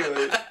Jimmy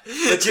Stewart.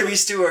 But Jimmy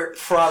Stewart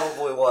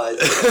probably was.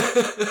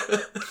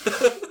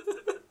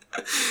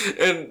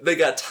 And they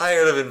got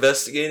tired of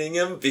investigating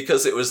him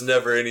because it was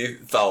never any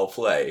foul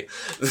play.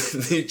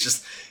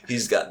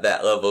 He's got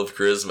that level of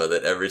charisma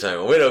that every time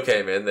a widow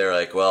came in, they're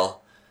like,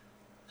 well,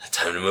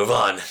 time to move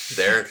on.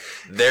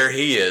 There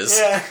he is.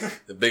 Yeah.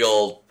 The big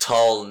old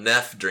tall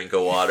Neff drink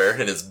of water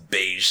in his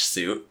beige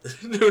suit.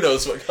 Who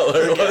knows what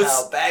color Look it at was.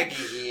 how baggy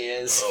he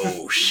is.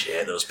 Oh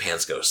shit, those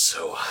pants go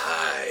so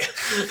high.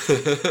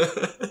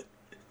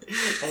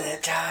 And the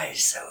tie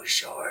is so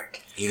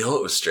short. You know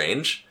what was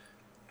strange?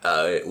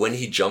 When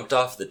he jumped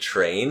off the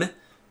train,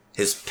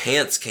 his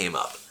pants came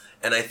up.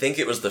 And I think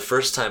it was the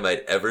first time I'd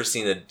ever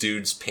seen a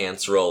dude's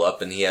pants roll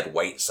up and he had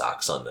white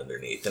socks on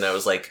underneath. And I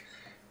was like,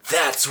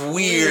 that's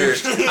weird.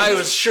 I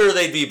was sure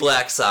they'd be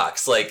black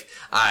socks.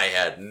 I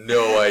had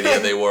no idea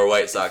they wore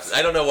white socks.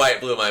 I don't know why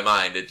it blew my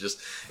mind. It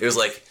was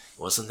like,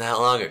 wasn't that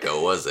long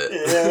ago, was it?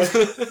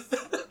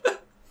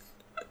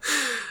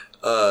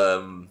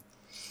 Yeah.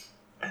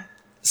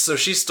 So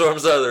she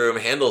storms out of the room,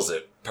 handles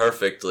it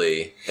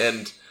perfectly,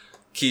 and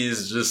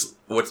Keys just...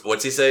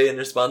 What's he say in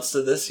response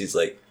to this? He's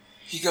like...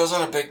 He goes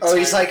on a big... Oh,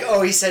 he's like,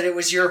 tirade. he said it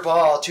was your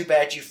ball. Too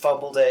bad you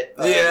fumbled it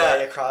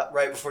Yeah.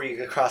 right before you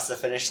could cross the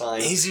finish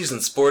line. He's using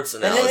sports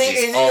and analogies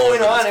then it all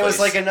went over on. this It was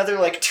place.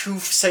 another 2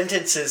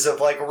 sentences of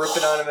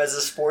ripping on him as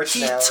a sports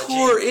He analogy.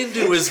 tore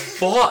into his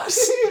boss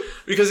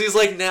because he's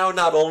like, now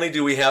not only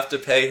do we have to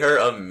pay her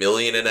 $1.5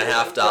 million,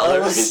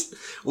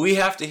 we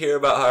have to hear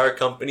about how our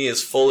company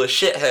is full of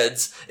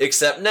shitheads,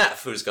 except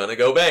Neff, who's gonna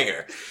go bang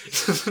her.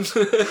 and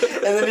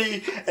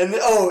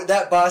then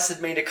that boss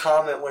had made a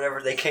comment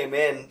whenever they came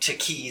in to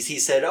Keys. He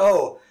said,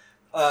 are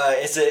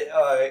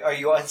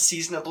you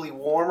unseasonably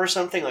warm or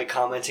something?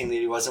 Commenting that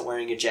he wasn't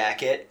wearing a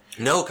jacket.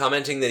 No,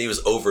 commenting that he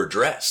was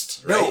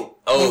overdressed, right? No,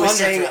 Oh, he was underdressed.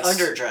 saying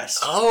underdressed.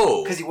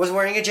 Oh. Because he wasn't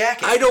wearing a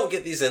jacket. I don't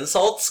get these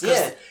insults because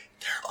Yeah. they're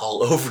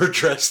all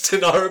overdressed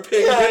in our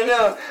opinion. Yeah, I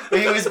know. But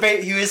he was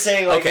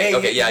saying Okay,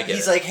 hey, yeah, I get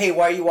he's it. like, hey,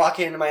 why are you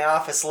walking into my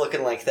office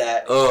looking like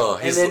that? Oh,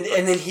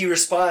 and then he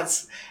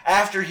responds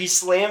after he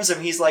slams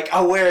him. He's like,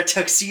 I'll wear a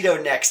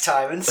tuxedo next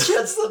time, and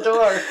shuts the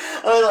door.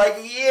 I was like,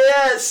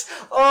 yes,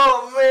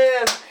 oh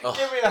man, Oh.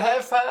 give me a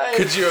high five.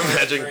 Could you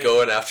imagine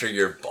going after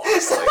your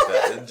boss like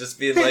that and just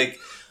being like,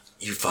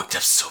 you fucked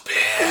up so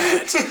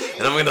bad,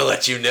 and I'm gonna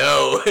let you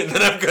know, and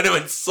then I'm gonna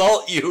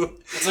insult you.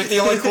 It's the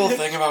only cool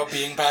thing about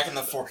being back in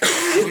the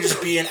 40s. You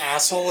just be an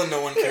asshole and no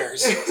one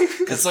cares.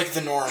 It's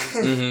the norm.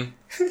 Mm-hmm.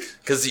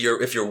 Because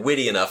if you're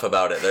witty enough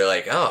about it, they're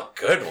like, oh,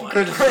 good one.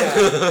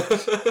 Yeah.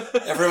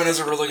 Everyone has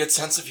a really good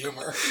sense of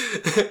humor.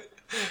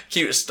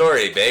 Cute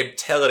story, babe.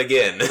 Tell it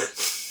again.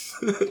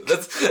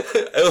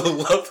 I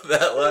love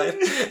that line.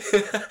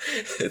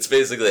 It's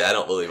basically, I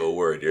don't believe a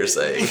word you're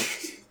saying.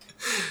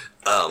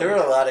 There were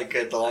a lot of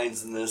good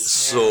lines in this.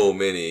 So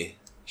many.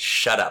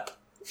 Shut up.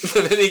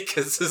 And then he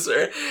kisses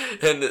her.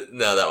 And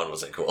no, that one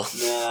wasn't cool.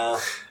 No.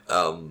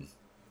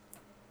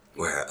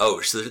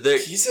 So they're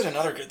He said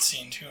another good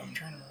scene too. I'm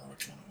trying to remember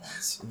which one it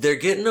was. they're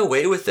getting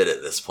away with it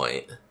at this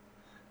point.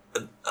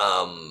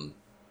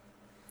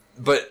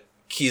 But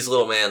Key's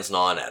little man's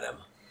gnawing at him.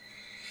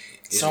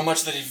 So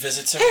much that he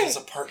visits him in his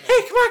apartment.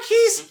 Hey, come on,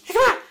 Keys! Hey,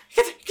 come on!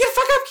 Get the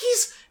fuck up,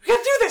 Keys! We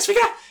gotta do this! We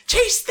gotta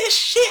chase this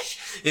shit.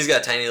 He's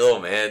got a tiny little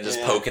man just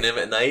poking him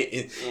at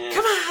night.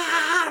 Come on,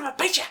 I'm gonna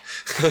bite you.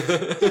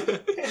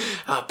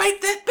 I'll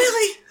bite that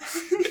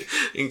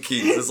Billy. And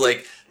Keys is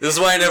like, this is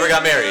why I never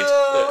got married.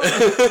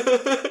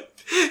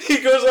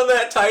 He goes on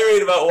that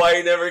tirade about why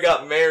he never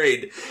got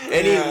married.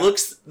 And he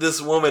looks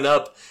this woman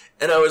up,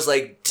 and I was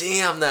like,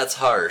 damn, that's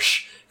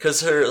harsh.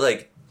 Because her,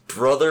 like,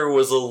 brother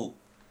was a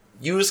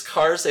used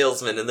car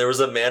salesman, and there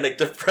was a manic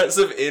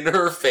depressive in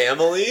her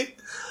family.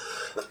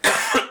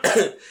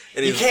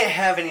 And you can't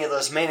have any of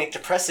those manic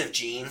depressive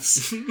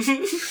genes.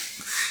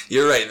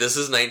 You're right, this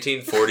is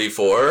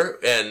 1944,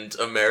 and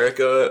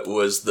America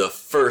was the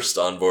first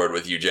on board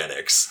with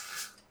eugenics.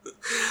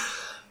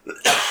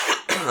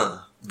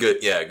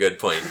 Good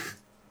point.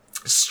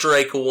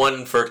 Strike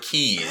one for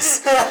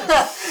Keys.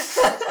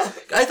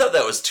 I thought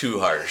that was too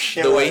harsh.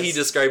 The way he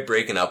described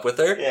breaking up with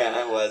her.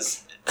 Yeah, it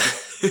was.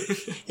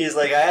 He's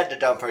like, I had to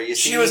dump her. You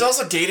see, she was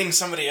also dating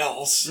somebody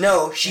else.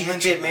 No, she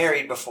had been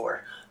married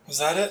before. Was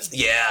that it?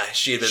 Yeah,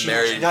 she had been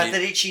married. Not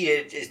that he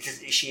cheated,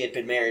 she had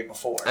been married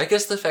before. I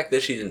guess the fact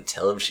that she didn't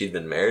tell him she'd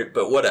been married,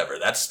 but whatever.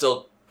 That's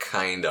still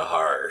kind of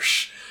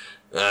harsh.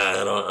 I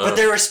don't know.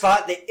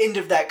 But the end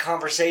of that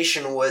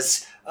conversation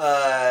was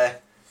Walt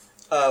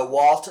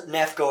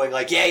Neff going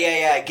like,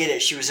 yeah, I get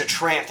it. She was a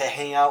tramp that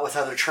hang out with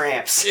other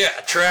tramps. Yeah,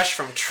 trash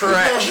from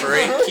trash,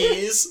 right,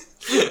 Keys?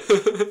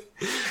 It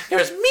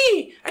was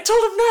me! I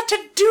told him not to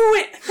do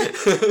it!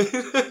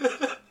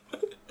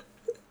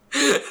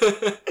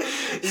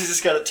 He's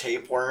just got a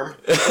tapeworm.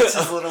 That's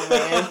his little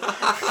man.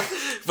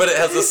 But it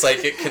has a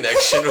psychic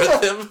connection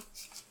with him.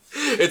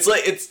 It's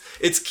like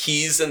it's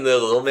Keys and the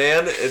Little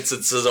Man. It's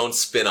his own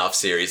spin-off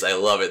series. I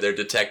love it. They're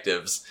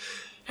detectives.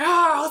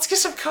 Oh, let's get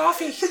some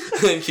coffee.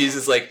 And Keys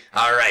is like,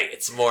 all right,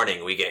 it's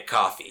morning. We get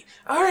coffee.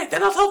 All right,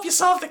 then I'll help you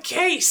solve the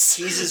case.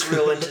 Keys is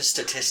real into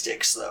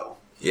statistics, though.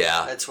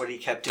 Yeah. That's what he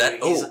kept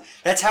doing.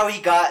 That's how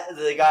he got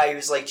the guy who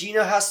was like, do you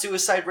know how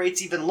suicide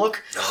rates even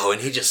look? Oh, and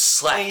he just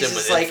slapped him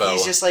with info.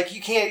 He's just like,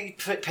 you can't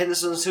pin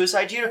this on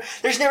suicide. You know,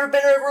 there's never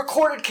been a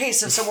recorded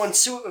case of someone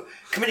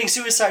committing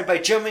suicide by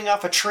jumping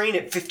off a train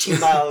at 15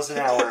 miles an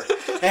hour.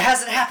 It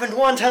hasn't happened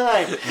one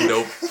time.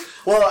 Nope.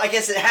 Well, I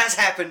guess it has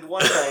happened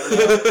one time.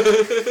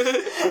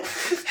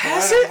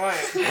 Has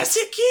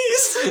it,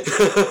 Keys?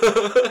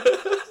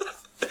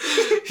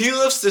 He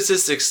loves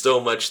statistics so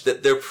much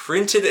that they're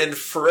printed and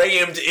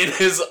framed in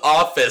his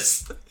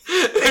office.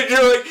 And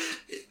you're like,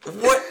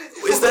 what?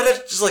 Is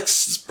that just like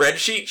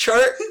spreadsheet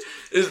chart?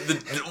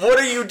 What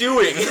are you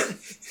doing?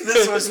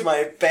 This was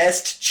my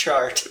best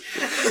chart.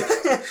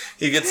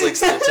 He gets like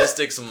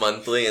statistics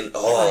monthly and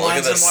look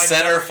at the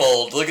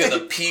centerfold. Look at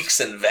the peaks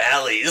and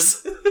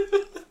valleys.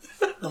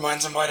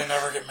 Reminds him why to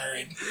never get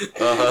married.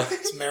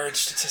 It's marriage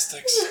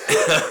statistics.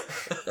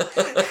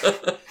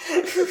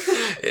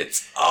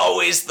 It's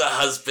always the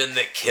husband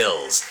that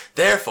kills.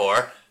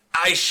 Therefore,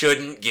 I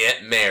shouldn't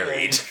get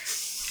married.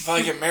 If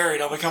I get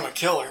married, I'll become a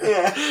killer.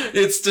 Yeah.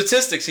 It's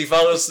statistics. He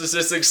follows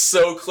statistics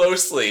so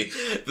closely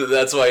that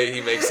that's why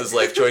he makes his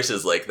life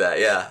choices like that.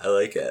 Yeah, I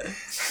like it.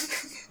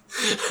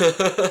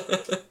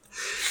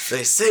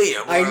 They say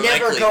you're more I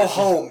never likely go to...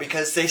 home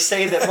because they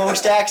say that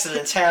most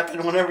accidents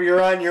happen whenever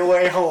you're on your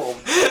way home.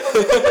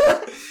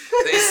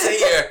 They say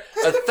you're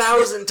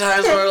 1,000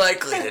 times more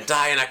likely to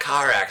die in a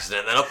car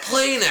accident than a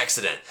plane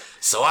accident.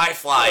 So I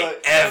fly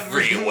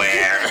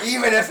everywhere.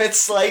 Even if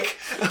it's like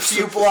a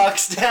few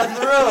blocks down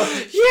the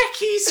road. Yeah,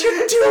 Keys,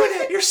 you're doing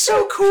it. You're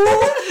so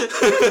cool.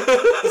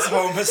 His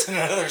home is in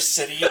another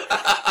city. He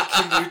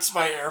commutes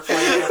by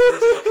airplane.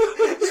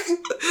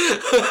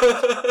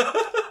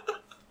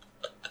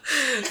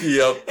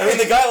 Yep. I mean,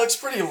 the guy looks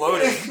pretty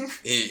loaded.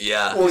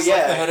 Yeah. Well, He's yeah.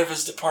 like the head of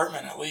his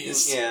department, at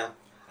least. Yeah.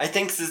 I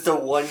think that the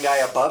one guy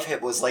above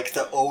him was like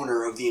the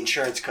owner of the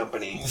insurance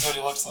company. That's what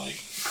he looks like.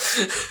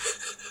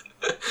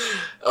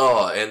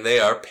 Oh, and they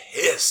are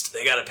pissed.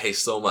 They gotta pay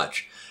so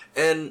much.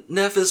 And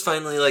Neff is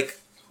finally like,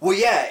 Well,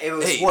 yeah, it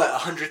was what,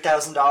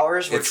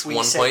 $100,000, which it's we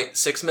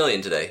 1.6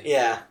 million today.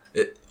 Yeah.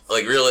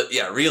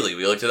 Really,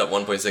 we looked it up,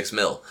 1.6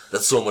 mil.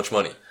 That's so much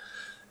money.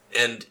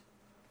 And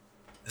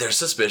they're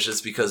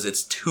suspicious because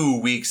it's 2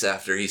 weeks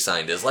after he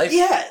signed his life.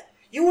 Yeah.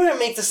 You want to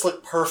make this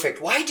look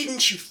perfect. Why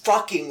didn't you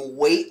fucking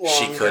wait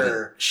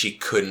longer? She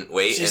couldn't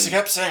wait. She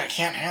kept saying, I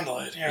can't handle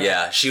it.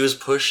 Yeah, she was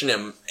pushing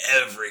him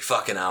every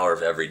fucking hour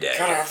of every day.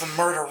 Gotta have the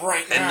murder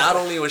right now. And not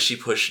only was she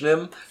pushing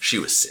him, she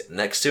was sitting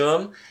next to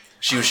him.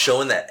 She was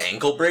showing that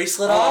ankle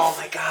bracelet off.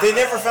 Oh my god. They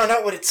never found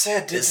out what it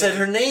said, did It said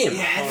her name,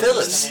 Yeah,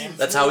 Phyllis. name.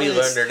 That's how he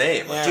learned her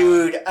name. Yeah.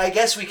 Dude, I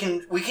guess we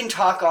can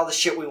talk all the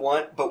shit we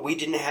want, but we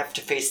didn't have to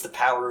face the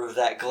power of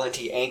that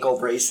glinty ankle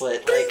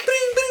bracelet. Like,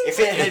 if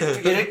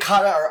it had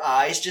caught our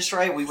eyes just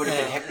right, we would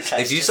have been hypnotized.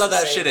 If you just saw the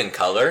that same. shit in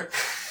color,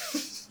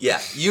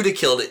 yeah, you'd have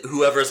killed it.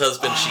 Whoever's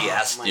husband she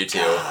asked my you to.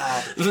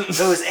 God.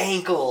 Those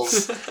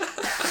ankles.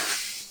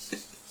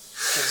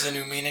 Gives a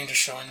new meaning to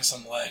showing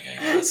some leg,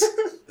 I guess.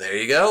 There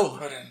you go.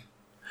 Put in.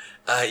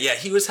 Yeah,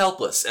 he was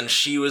helpless, and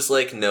she was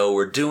like, no,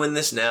 we're doing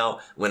this now.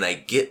 When I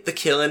get the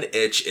killing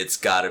itch, it's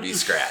gotta be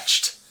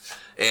scratched.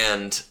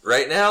 And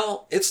right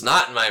now, it's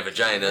not in my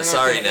vagina. not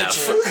Sorry, gonna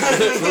Neff.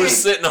 itch We're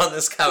sitting on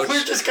this couch.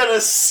 We're just gonna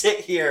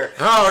sit here.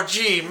 Oh,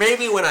 gee,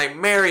 maybe when I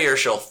marry her,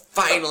 she'll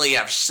finally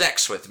have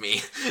sex with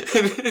me.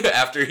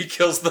 After he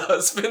kills the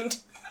husband,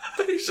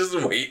 he's just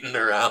waiting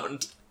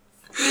around.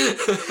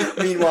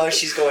 Meanwhile,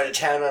 she's going to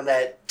town on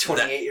that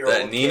 28-year-old.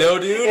 That Nino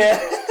dude?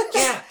 Yeah.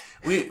 Yeah.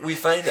 We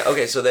find out,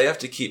 okay, so they have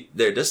to keep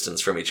their distance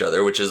from each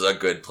other, which is a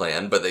good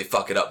plan, but they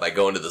fuck it up by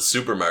going to the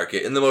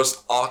supermarket in the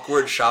most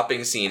awkward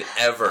shopping scene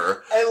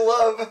ever. I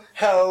love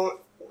how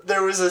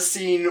there was a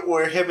scene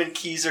where him and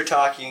Keys are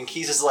talking, and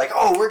Keys is like,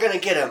 "Oh, we're gonna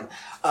get him.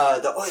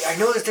 I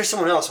know that there's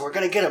someone else, and we're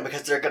gonna get him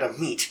because they're gonna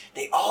meet.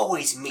 They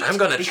always meet. I'm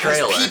gonna because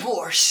trail her. people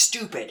are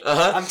stupid.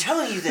 Uh-huh. I'm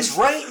telling you this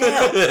right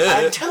now.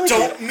 I'm telling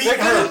Don't you, meet they're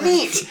her. gonna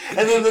meet. And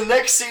then the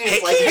next scene is Hey,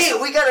 like, Keys. "Hey,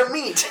 we gotta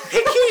meet." Hey,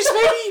 Keys,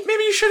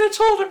 maybe you should have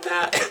told him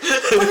that.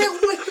 But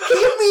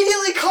he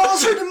immediately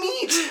calls her to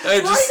meet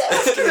right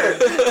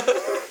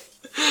after.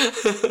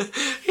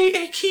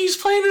 Hey, Keys,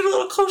 playing it a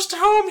little close to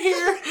home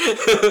here.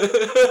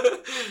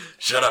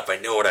 Shut up, I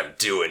know what I'm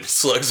doing.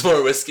 Slugs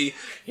more whiskey.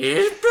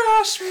 It's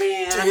brass Do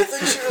you man.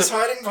 think she was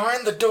hiding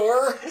behind the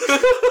door?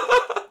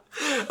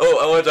 Oh,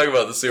 I want to talk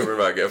about the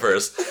supermarket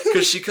first.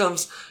 Because she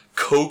comes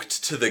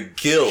coked to the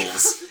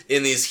gills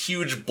in these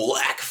huge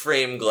black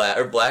frame glass,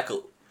 or black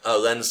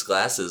lens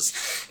glasses.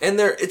 And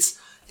it's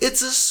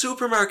a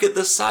supermarket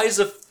the size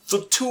of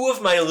two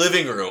of my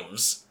living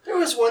rooms. There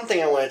was one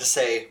thing I wanted to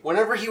say.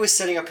 Whenever he was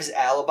setting up his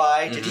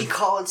alibi, did Mm-hmm. he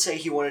call and say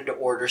he wanted to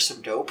order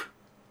some dope?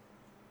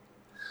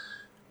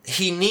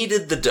 He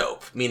needed the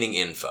dope, meaning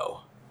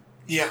info.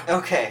 Yeah.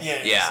 Okay.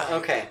 Yeah.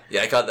 Okay.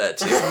 Yeah, I caught that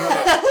too.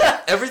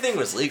 Everything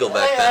was legal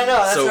back I then. know,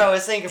 that's so what I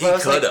was thinking. He But I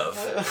was could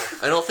like, have.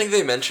 I don't think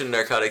they mentioned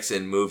narcotics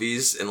in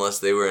movies unless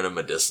they were in a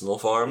medicinal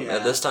form Yeah.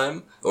 at this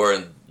time, or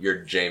in your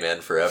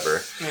J-Man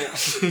Forever. Yeah.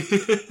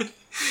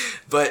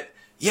 But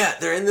yeah,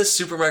 they're in this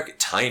supermarket,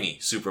 tiny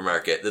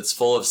supermarket that's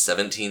full of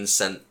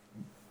 17-cent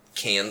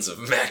cans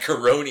of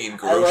macaroni and I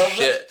gross love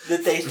shit.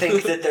 that they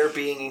think that they're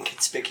being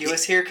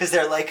inconspicuous here because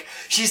they're like,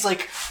 she's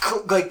like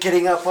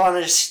getting up on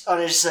his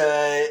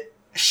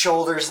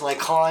shoulders and like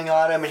calling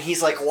on him, and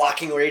he's like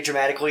walking away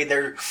dramatically.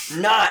 They're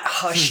not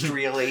hushed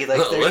really,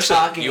 like they're Listen,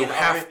 talking. you and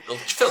have,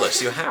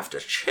 Phyllis, you have to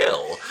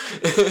chill.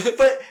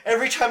 but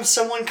every time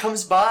someone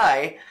comes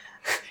by,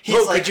 he's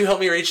Oh, like, could you help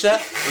me reach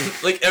that?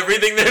 Like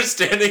everything they're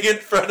standing in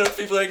front of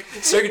people like,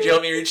 sir, could you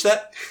help me reach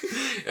that?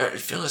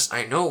 Phyllis,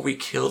 I know we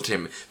killed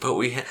him, but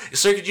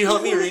sir, could you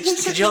help me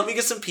could you help me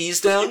get some peas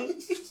down?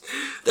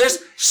 There's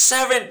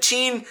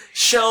 17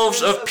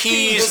 shelves of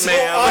peas, This whole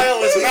ma'am.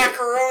 aisle is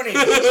macaroni.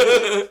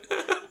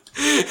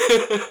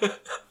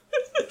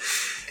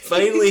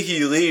 Finally,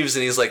 he leaves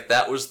and he's like,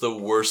 that was the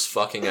worst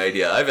fucking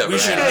idea I've ever We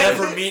should had.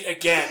 never meet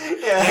again.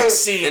 Yeah. Next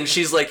scene. And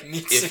she's like,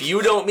 if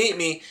you don't meet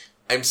me,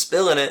 I'm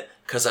spilling it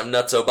because I'm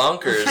nutso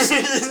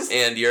bonkers.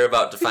 And you're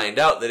about to find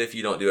out that if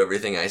you don't do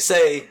everything I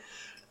say,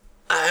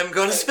 I'm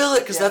going to spill it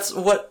because that's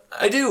what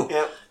I do.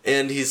 Yep.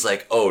 And he's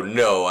like, oh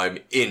no, I'm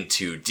in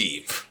too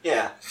deep.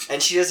 yeah,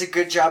 and she does a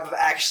good job of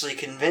actually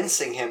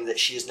convincing him that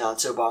she's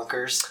not so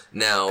bonkers.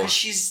 Now, 'Cause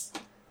she's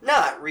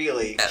not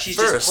really. At She's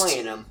first, just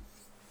playing him.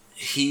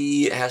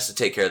 he has to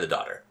take care of the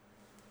daughter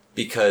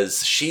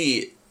because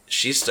she's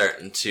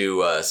starting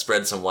to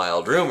spread some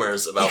wild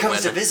rumors about He comes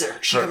when to visit her.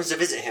 She comes to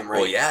visit him,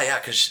 right? Well, yeah,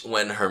 because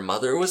when her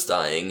mother was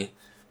dying,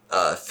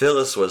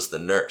 Phyllis was the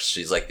nurse.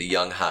 She's like the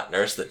young hot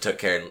nurse that took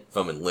care of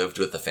him and lived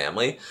with the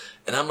family.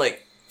 And I'm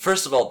like,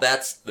 first of all,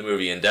 that's the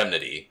movie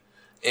Indemnity,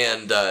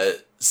 and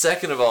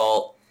second of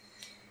all,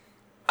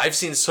 I've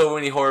seen so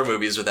many horror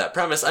movies with that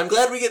premise. I'm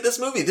glad we get this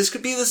movie. This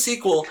could be the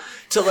sequel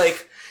to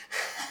like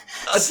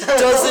a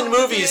dozen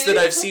movies that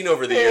I've seen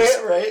over the years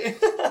right?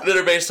 that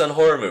are based on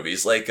horror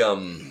movies, like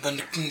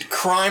The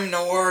crime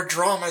noir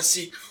drama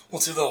sequel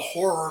to the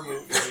horror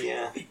movie.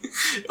 Yeah.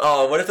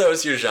 Oh, what if that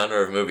was your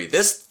genre of movie?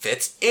 This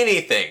fits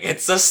anything.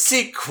 It's a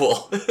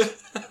sequel.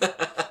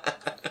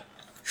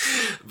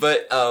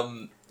 But,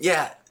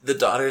 yeah, the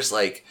daughter's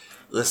like,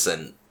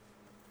 listen,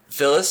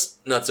 Phyllis,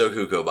 not so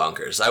cuckoo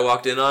bonkers. I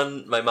walked in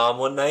on my mom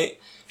one night.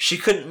 She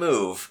couldn't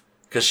move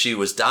because she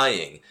was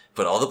dying,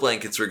 but all the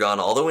blankets were gone,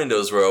 all the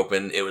windows were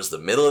open. It was the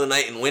middle of the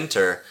night in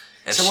winter.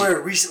 And Someone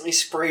had recently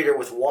sprayed her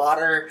with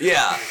water.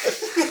 yeah.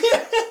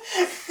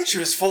 She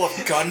was full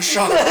of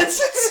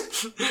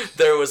gunshots.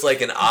 There was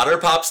like an otter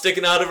pop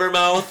sticking out of her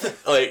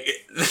mouth. Like,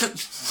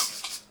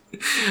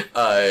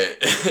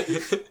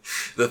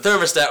 the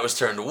thermostat was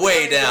turned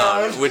way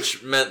down,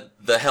 which meant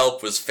the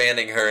help was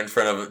fanning her in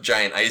front of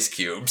giant ice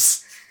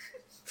cubes.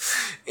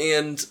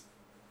 And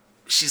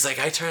she's like,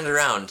 I turned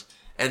around,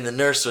 and the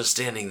nurse was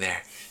standing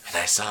there, and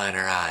I saw in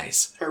her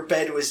eyes. Her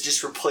bed was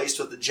just replaced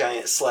with a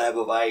giant slab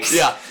of ice.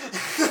 Yeah.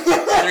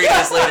 3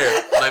 days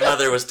later, my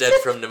mother was dead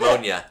from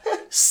pneumonia.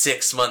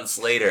 6 months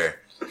later,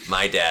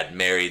 my dad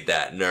married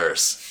that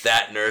nurse.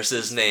 That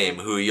nurse's name,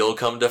 who you'll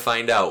come to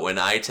find out when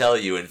I tell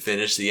you and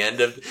finish the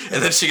end of...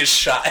 And then she gets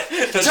shot.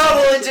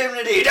 Double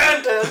indemnity!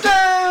 Dun, dun,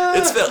 dun!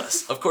 It's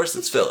Phyllis. Of course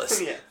it's Phyllis.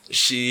 Yeah.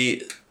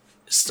 She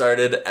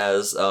started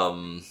as,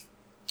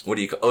 what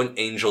do you call... an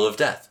angel of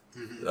death.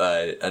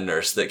 a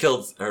nurse that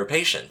killed her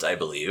patient, I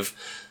believe.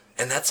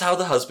 And that's how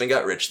the husband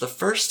got rich the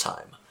first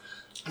time.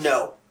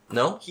 No.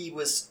 No?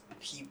 He's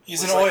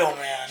an oil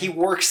man. He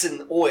works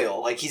in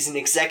oil. Like, he's an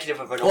executive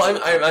of an oil Well,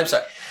 company. I'm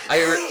sorry.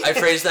 I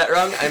phrased that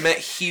wrong. I meant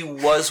he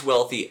was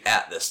wealthy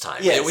at this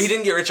time. Yes. He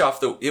didn't get rich off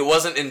the... It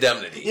wasn't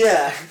indemnity.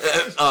 Yeah.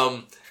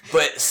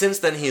 But since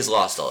then, he's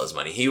lost all his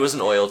money. He was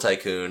an oil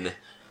tycoon,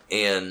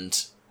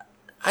 and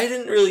I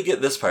didn't really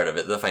get this part of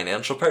it, the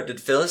financial part.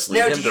 Did Phyllis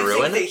lead him to do you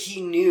ruin? think that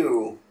he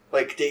knew,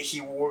 like, that he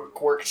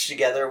worked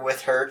together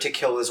with her to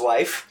kill his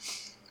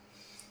wife?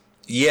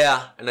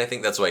 Yeah, and I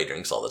think that's why he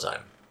drinks all the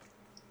time.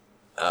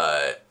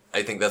 I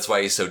think that's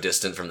why he's so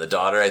distant from the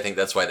daughter. I think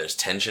that's why there's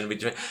tension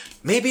between...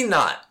 Maybe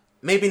not.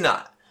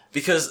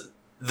 Because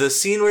the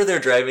scene where they're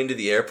driving to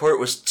the airport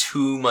was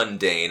too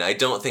mundane. I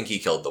don't think he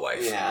killed the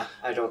wife. Yeah,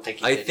 I don't think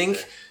he I did think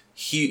either.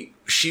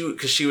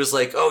 because she was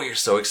like, "Oh, you're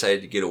so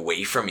excited to get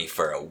away from me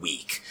for a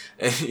week,"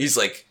 and he's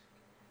like,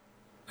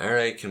 "All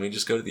right, can we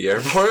just go to the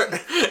airport?"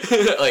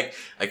 Like,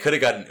 I could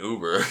have got an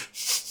Uber,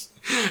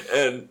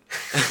 and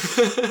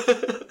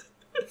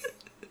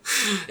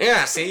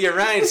yeah, see your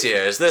rides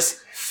here. Is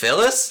this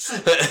Phyllis?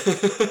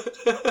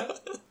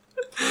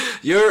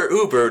 Your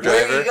Uber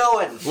driver Where are you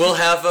going? will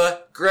have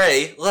a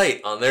gray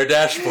light on their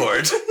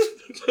dashboard.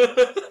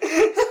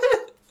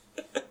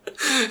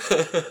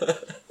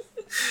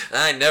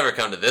 I never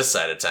come to this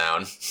side of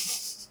town.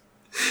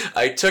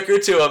 I took her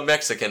to a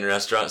Mexican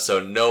restaurant so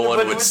no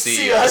one would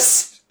see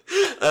us.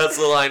 That's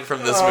the line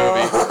from this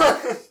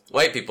movie.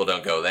 White people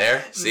don't go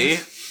there. See?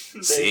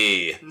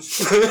 See.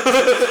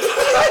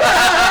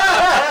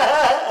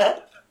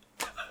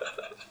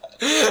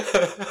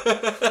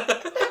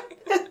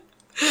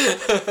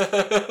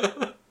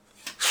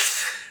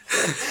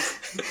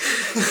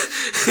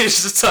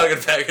 He's just talking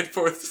back and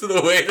forth to the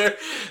waiter.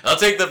 I'll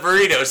take the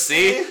burrito.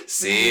 See?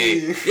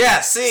 See. Yeah,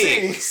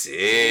 see.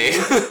 See.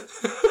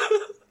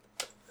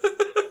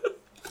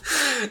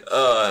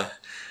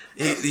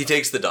 He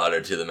takes the daughter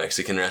to the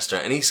Mexican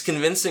restaurant, and he's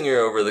convincing her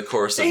over the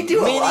course of They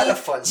do a lot of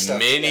fun stuff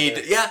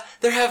together. Yeah,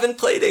 they're having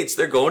play dates.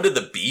 They're going to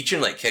the beach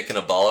and, like, kicking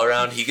a ball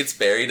around. He gets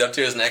buried up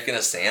to his neck in a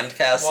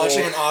sandcastle.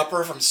 Watching an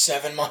opera from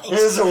 7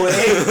 miles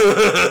away.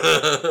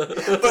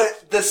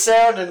 But the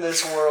sound in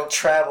this world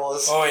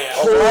travels. Oh,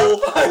 yeah. A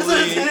lot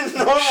farther than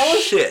normal.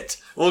 Shit.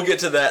 We'll get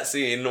to that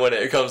scene when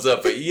it comes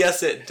up, but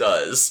yes, it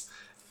does.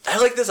 I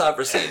like this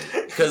opera scene,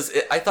 because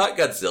I thought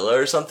Godzilla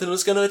or something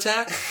was going to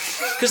attack.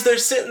 Because they're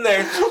sitting there,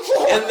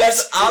 and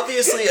there's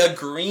obviously a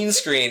green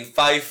screen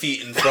 5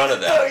 feet in front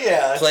of them. Oh,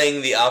 yeah.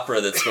 Playing the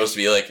opera that's supposed to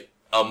be, like,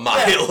 a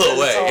mile It's all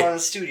away. in the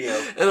studio.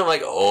 And I'm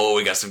like, oh,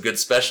 we got some good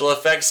special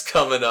effects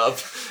coming up.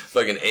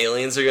 Fucking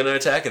aliens are going to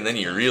attack, and then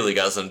you really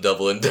got some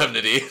double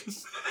indemnity.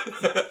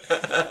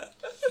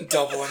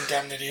 Double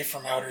indemnity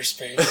from outer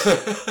space.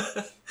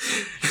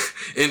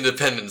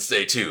 Independence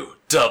Day 2,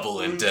 double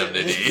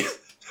indemnity.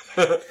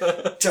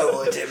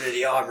 Double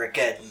indemnity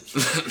Armageddon.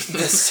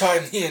 This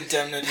time the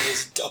indemnity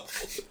is double.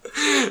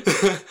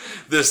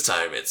 This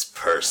time it's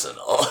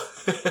personal.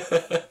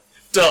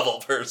 Double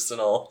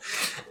personal.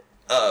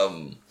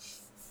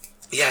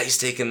 Yeah, he's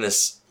taking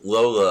this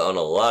Lola on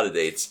a lot of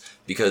dates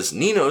because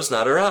Nino's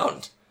not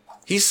around.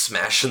 He's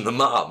smashing the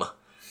mom.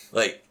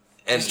 Like,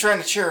 and He's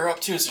trying to cheer her up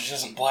too so she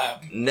doesn't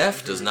blab.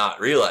 Neff does not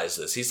realize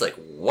this. He's like,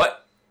 what?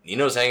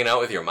 Nino's hanging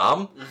out with your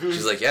mom?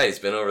 She's like, yeah, he's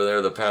been over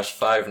there the past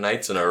 5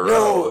 nights in a row.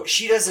 No,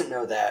 she doesn't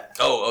know that.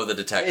 Oh, the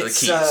detective, the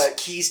It's, Keys.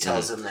 Keys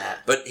tells him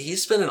that. But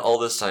he's spending all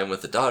this time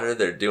with the daughter.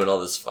 They're doing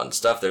all this fun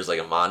stuff. There's like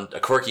a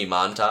quirky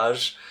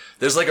montage.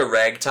 There's like a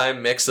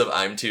ragtime mix of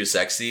I'm Too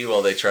Sexy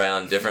while they try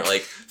on different,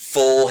 like,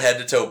 full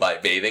head-to-toe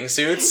bathing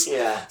suits.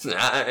 Yeah.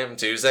 I'm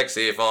too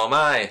sexy for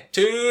my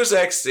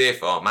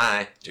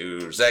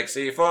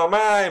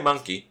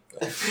monkey.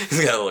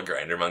 He's got a little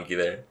grinder monkey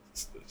there.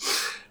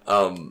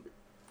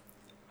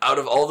 Out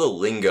of all the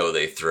lingo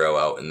they throw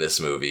out in this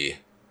movie,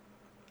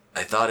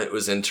 I thought it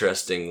was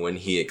interesting when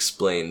he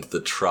explained the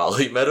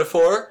trolley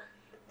metaphor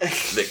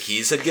that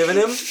Keys had given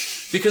him,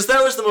 because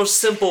that was the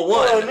most simple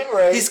one.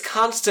 Right. He's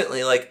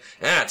constantly like,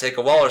 take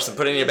a walrus and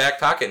put it in your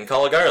back pocket and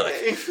call a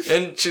garlic.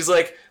 And she's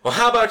like, well,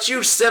 how about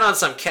you sit on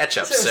some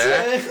ketchup,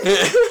 sir?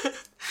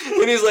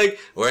 And he's like,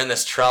 we're in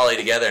this trolley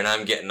together and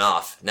I'm getting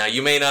off. Now,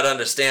 you may not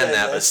understand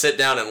that, but sit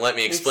down and let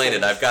me explain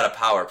it. I've got a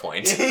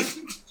PowerPoint.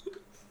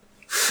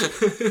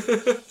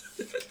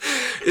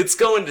 It's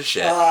going to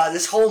shit.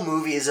 This whole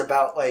movie is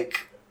about,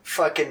 like,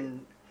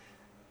 fucking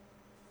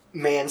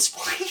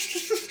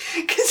mansplaining.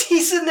 Because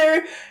he's in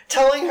there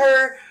telling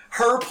her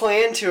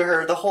plan to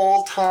her the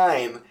whole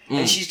time.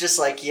 And she's just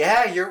like,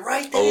 yeah, you're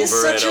right, that is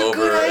such a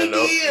good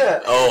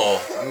idea.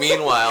 Oh,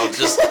 meanwhile,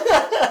 just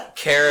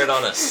carrot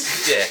on a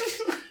stick.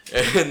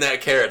 And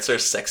that carrot's her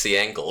sexy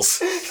ankles.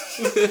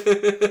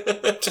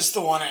 Just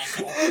the one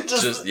ankle.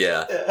 Just,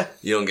 yeah.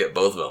 You don't get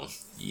both of them.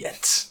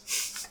 Yet.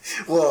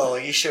 Whoa,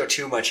 you show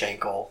too much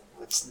ankle.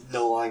 It's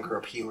no longer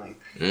appealing.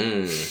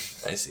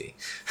 I see.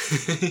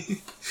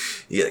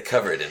 You gotta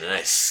cover it in a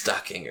nice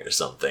stocking or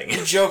something.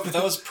 You joke, but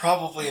that was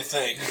probably a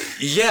thing.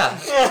 Yeah.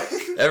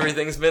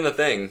 Everything's been a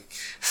thing.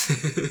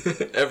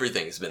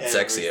 Everything's been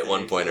sexy at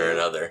one point or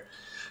another.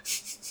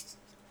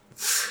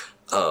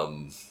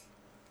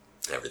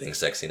 Everything's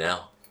sexy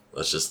now.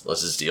 Let's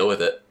just deal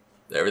with it.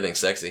 Everything's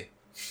sexy.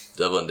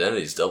 Double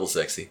Indemnity's double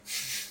sexy.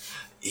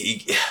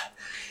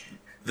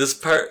 This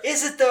part...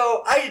 Is it,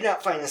 though? I did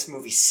not find this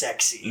movie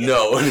sexy.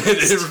 No,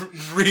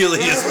 it really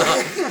is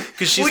not.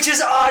 Which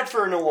is odd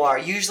for a noir.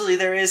 Usually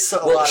there is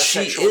a lot of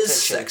sexual tension. She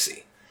is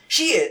sexy.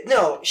 She is.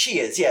 No, she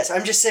is, yes.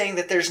 I'm just saying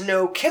that there's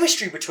no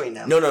chemistry between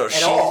them. No,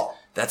 at all.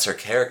 That's her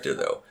character,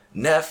 though.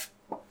 Neff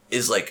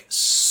is, like,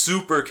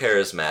 super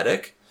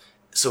charismatic,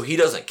 so he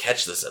doesn't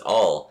catch this at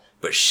all,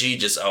 but she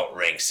just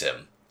outranks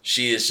him.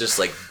 She is just,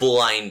 like,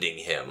 blinding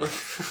him.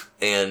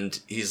 And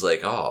he's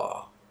like,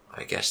 oh,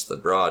 I guess the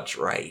broad's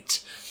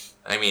right.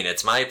 I mean,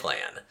 it's my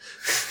plan.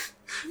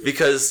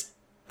 Because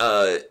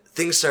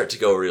things start to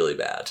go really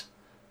bad.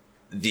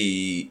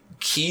 The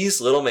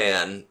Keyes little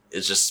man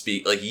is just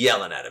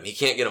yelling at him. He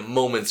can't get a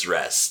moment's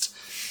rest.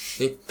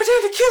 Pretend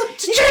to kill him.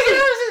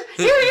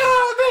 Here we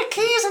go,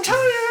 Keyes. I'm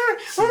telling you,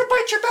 I'm gonna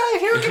bite your belly.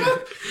 Here we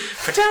go.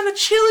 Put down the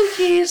chili,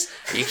 Keyes.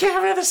 You can't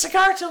have another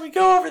cigar till we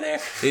go over there.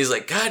 And he's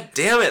like, God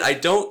damn it, I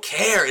don't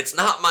care. It's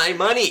not my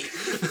money.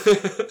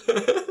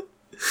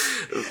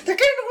 They're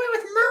getting away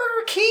with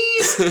murder,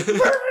 Keyes.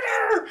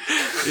 Murder.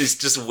 He's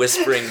just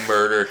whispering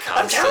murder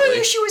constantly. I'm telling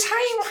you, she was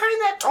hiding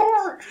behind that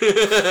door.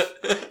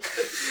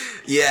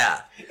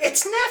 Yeah.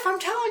 It's Neff, I'm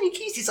telling you,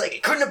 Keyes. He's like,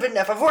 it couldn't have been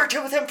Neff. I've worked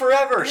with him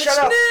forever. Shut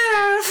up.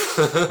 Neff.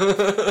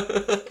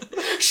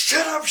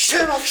 Shut up.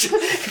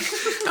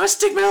 I'll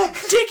stick my little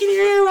dick in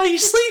your ear while you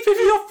sleep if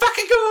you don't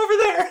fucking go over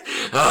there.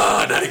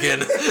 Ah, not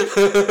again.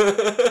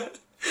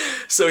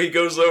 So he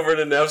goes over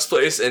to Neff's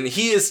place, and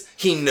he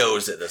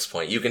knows at this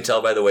point. You can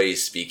tell by the way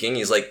he's speaking.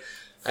 He's like,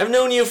 I've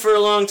known you for a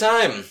long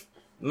time.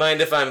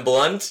 Mind if I'm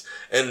blunt?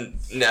 And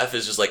Neff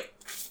is just like,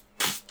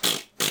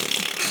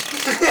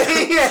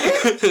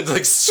 it's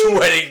like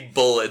sweating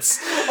bullets.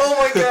 Oh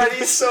my god,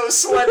 he's so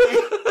sweaty.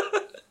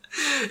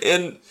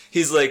 And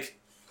he's like,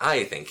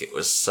 I think it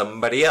was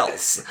somebody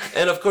else.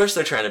 And of course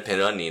they're trying to pin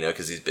it on Nino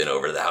because he's been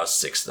over to the house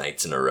 6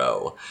 nights in a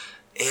row.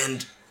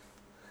 And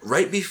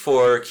right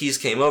before Keyes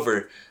came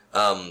over,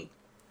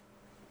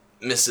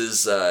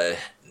 Mrs.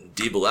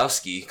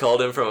 Debulowski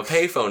called him from a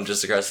payphone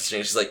just across the street.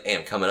 And she's like, hey,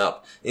 I'm coming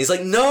up. And he's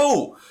like,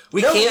 no,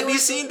 we can't be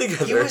seen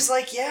together. He was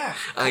like, yeah.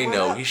 I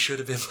know, he should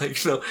have been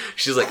like, no.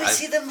 She's like,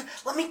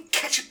 let me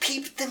catch a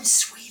peep at them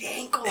sweet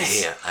ankles.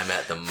 Hey, I'm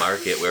at the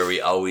market where we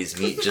always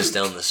meet just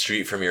down the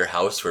street from your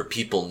house where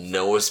people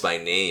know us by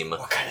name.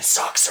 What kind of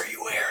socks are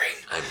you wearing?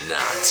 I'm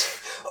not.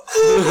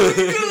 Oh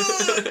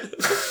my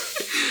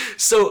god.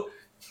 So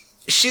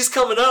she's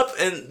coming up,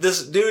 and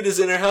this dude is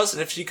in her house,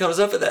 and if she comes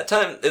up at that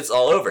time, it's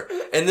all over.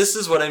 And this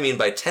is what I mean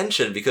by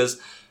tension, because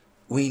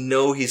we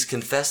know he's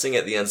confessing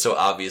at the end, so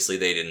obviously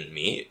they didn't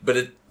meet,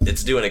 but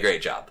it's doing a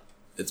great job.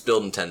 It's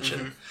building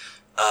tension.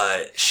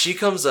 Mm-hmm. She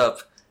comes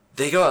up,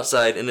 they go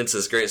outside, and it's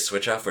this great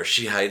switch off where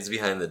she hides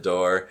behind the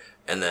door,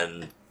 and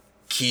then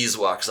Keyes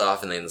walks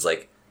off, and then is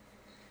like,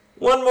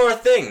 one more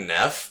thing,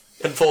 Neff,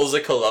 and pulls a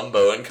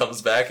Columbo and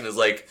comes back and is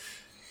like,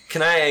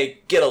 can I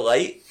get a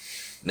light?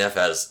 Neff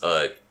has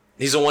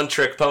he's a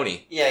one-trick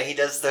pony. Yeah, he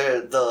does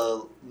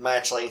the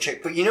match lighting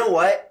trick. But you know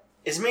what?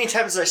 As many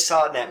times as I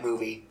saw it in that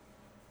movie,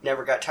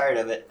 never got tired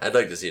of it. I'd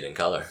like to see it in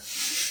color.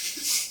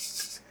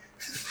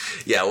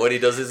 Yeah, what he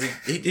does is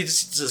he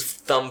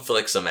just thumb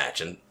flicks a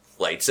match and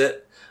lights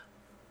it.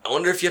 I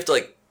wonder if you have to,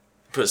 like,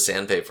 put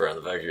sandpaper on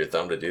the back of your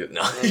thumb to do it.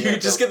 No, you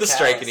just get the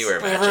strike anywhere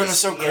matches. Everyone was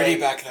so gritty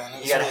back then.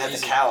 You gotta have the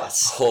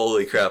callus.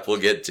 Holy crap, we'll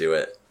get to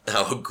it.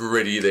 How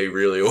gritty they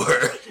really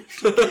were.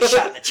 Get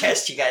shot in the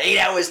chest, you got 8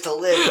 hours to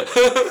live.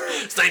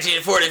 It's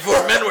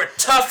 1944, men were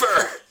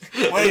tougher!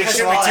 Wait, you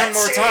shoot me 10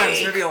 more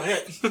times, maybe I'll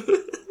hit.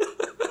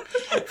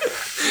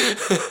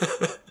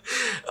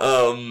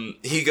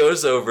 He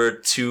goes over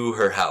to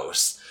her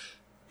house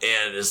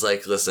and is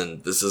like,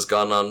 listen, this has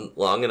gone on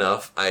long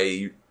enough.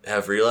 I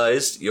have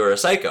realized you're a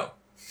psycho.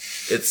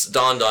 It's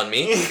dawned on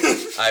me.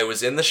 I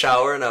was in the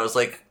shower and I was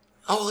like,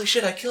 oh, holy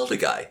shit, I killed a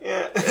guy.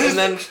 Yeah.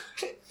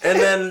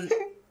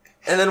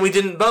 And then we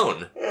didn't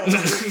bone.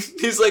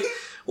 He's like,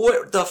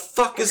 what the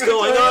fuck is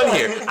going on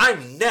here?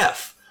 I'm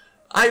Neff.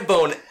 I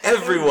bone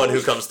everyone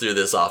who comes through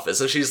this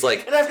office. And she's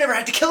like... And I've never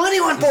had to kill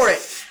anyone for it.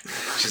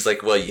 She's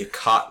like, well, you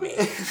caught me.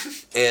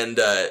 And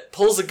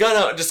pulls a gun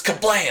out and just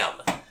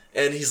kablam.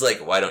 And he's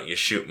like, why don't you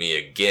shoot me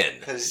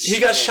again? He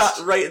got shot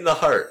right in the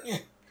heart.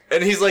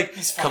 And he's like,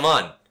 come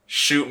on,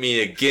 shoot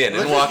me again.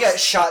 Look, and he got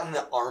shot in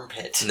the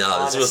armpit. No,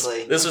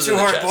 honestly. this was too in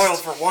the hard chest. boiled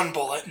for one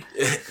bullet.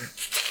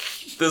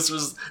 This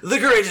was the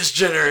greatest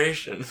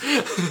generation.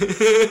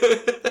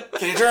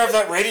 Can you turn off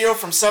that radio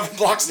from 7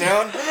 blocks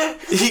down?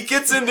 He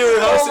gets into her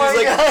house and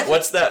he's like, God.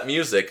 what's that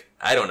music?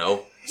 I don't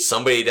know.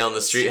 Somebody down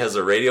the street has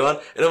a radio on.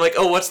 And I'm like,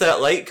 oh, what's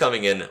that light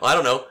coming in? Well, I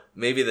don't know.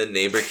 Maybe the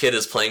neighbor kid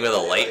is playing with a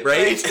light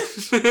bright?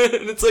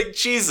 And it's like,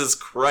 Jesus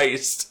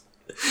Christ.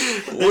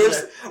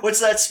 What's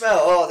that smell?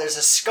 Oh, there's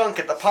a skunk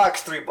at the park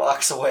 3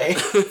 blocks away.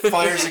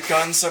 Fires a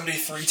gun, somebody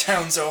 3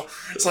 towns over.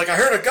 It's like, I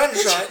heard a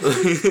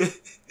gunshot.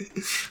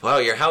 Wow,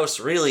 your house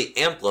really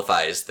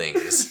amplifies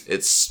things.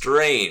 It's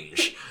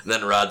strange. And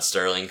then Rod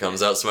Sterling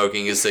comes out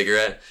smoking his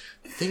cigarette.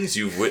 Things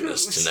you've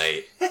witnessed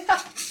tonight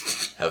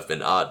have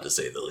been odd, to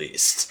say the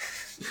least.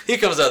 He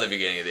comes out at the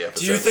beginning of the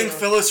episode. Do you think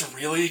Phyllis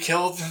really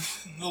killed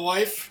the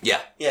wife?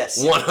 Yeah.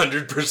 Yes.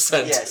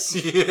 100%. Yes.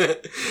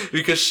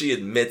 Because she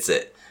admits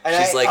it. And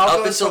She's like, I'll up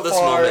go until so this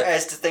far moment.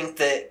 as to think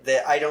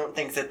that I don't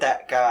think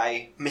that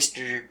guy,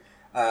 Mr.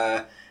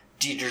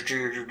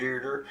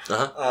 Dieter,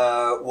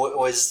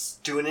 was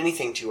doing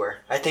anything to her.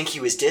 I think he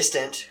was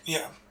distant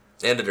Yeah.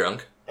 And a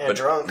drunk. and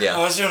drunk. Yeah.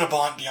 I was doing a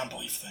beyond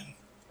belief thing.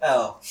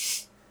 Oh.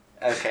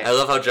 Okay. I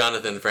love how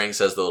Jonathan Frank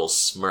says the little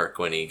smirk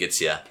when he gets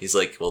you. He's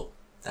like, well,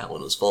 that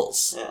one was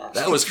false. Yeah.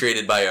 That was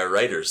created by our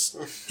writers.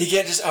 He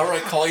can't just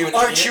outright call you an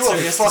Aren't idiot. you so a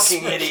he has to fucking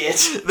smirk.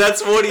 idiot?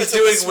 That's what he's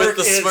That's what doing with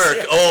the the smirk smirk.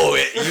 is, yeah. Oh,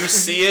 you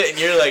see it and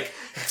you're like,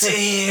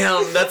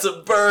 damn, that's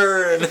a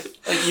burn.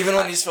 Like, even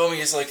when he's filming,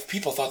 he's like,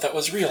 people thought that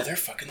was real. They're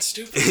fucking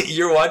stupid.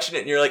 You're watching it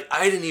and you're like,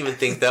 I didn't even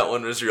think that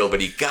one was real, but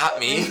he got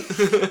me.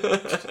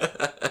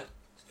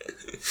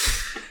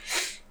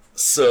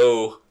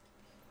 So,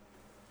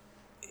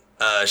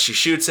 she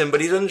shoots him,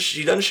 but she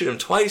doesn't shoot him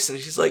twice, and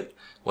she's like,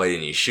 why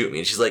didn't you shoot me?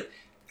 And she's like,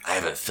 I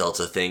haven't felt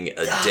a thing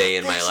a day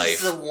in my life.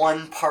 This is the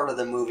one part of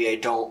the movie I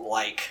don't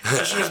like.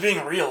 So she was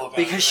being real about it,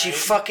 Because she right?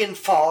 fucking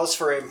falls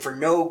for him for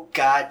no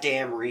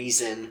goddamn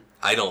reason.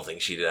 I don't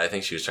think she did. I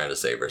think she was trying to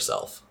save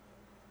herself.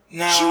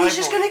 No, She was I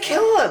just gonna believe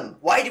kill that. him.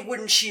 Why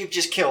wouldn't she have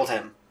just killed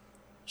him?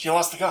 She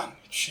lost the gun.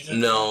 She didn't.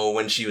 No,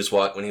 when he was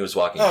walking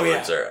Oh,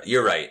 towards yeah. her.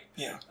 You're right.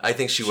 Yeah. I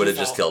think she She would have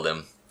just fell. killed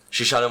him.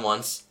 She shot him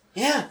once.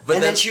 Yeah. But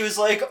and then then- she was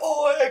like,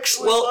 oh, I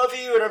actually Well- love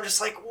you. And I'm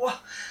just like,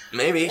 what?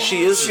 Maybe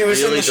she is She was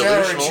really in the shower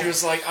delusional. and she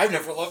was like, I've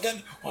never loved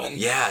anyone.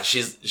 Yeah,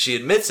 she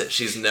admits it.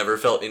 She's never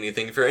felt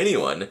anything for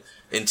anyone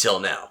until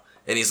now.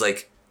 And he's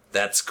like,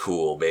 that's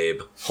cool,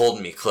 babe. Hold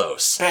me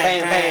close.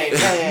 Bang, Bang,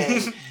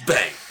 bang, bang.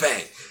 Bang,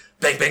 bang.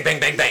 Bang, bang, bang,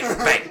 bang, bang,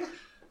 bang.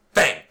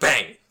 Bang,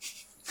 bang.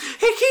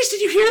 Hey, Keys,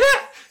 did you hear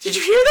that? Did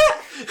you hear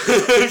that?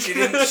 She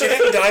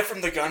didn't die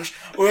from the gun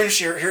wound.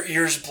 Her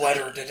ears bled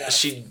her to death.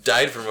 She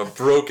died from a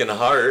broken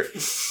heart.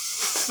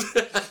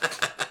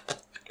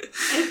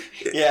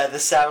 Yeah, the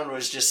sound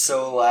was just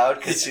so loud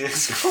because she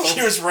was cold.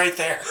 She was right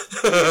there.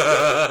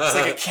 It's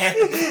like a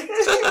cannon.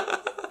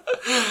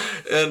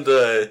 And,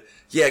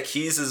 yeah,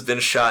 Keys has been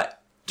shot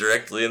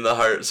directly in the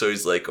heart, so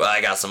he's like, well,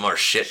 I got some more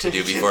shit to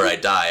do before I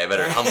die. I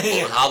better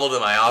Yeah. hobble to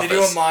my They do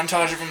a office.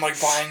 montage of him like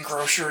buying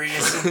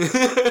groceries and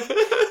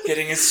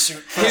getting his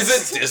suit. He's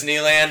pressed. at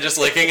Disneyland just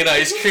licking an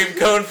ice cream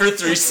cone for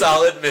 3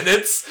 solid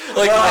minutes.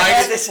 Like, Well, I had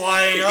riding, this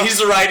flying up.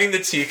 he's riding the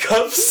It's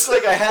teacups.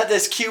 like I had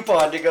this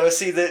coupon to go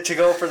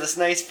for this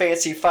nice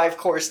fancy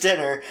 5-course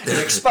dinner. It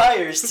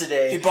expires He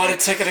today. bought a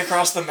ticket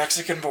across the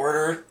Mexican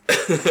border.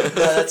 No,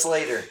 that's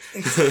later.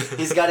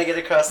 He's got to get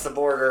across the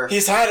border.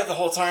 He's had it the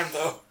whole time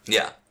though.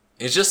 Yeah.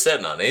 He's just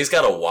sitting on it. He's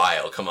got a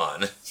while. Come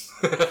on.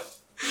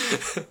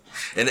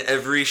 And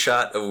every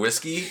shot of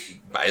whiskey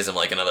buys him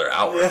like another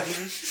hour.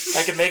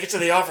 I could make it to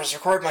the office,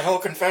 record my whole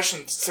confession,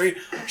 it's 3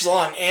 hours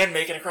long, and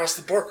make it across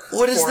the border.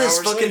 What is 4 this,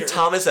 hours fucking later.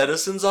 Thomas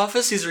Edison's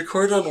office? He's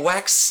recorded on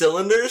wax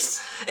cylinders?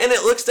 And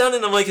it looks down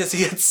and I'm like, has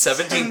he had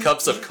 17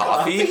 cups of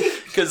coffee?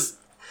 Because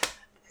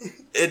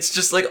it's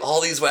just like all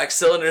these wax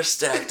cylinders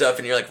stacked up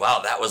and you're like, wow,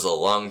 that was a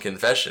long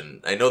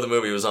confession. I know the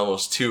movie was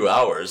almost 2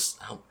 hours.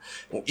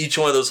 Each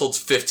one of those holds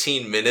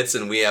 15 minutes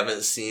and we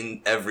haven't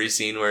seen every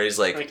scene where he's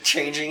like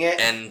Changing it.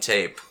 end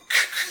tape.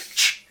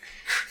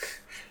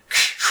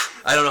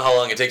 I don't know how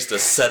long it takes to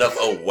set up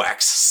a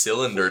wax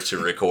cylinder to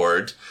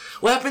record.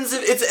 What happens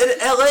if it's in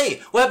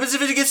LA? What happens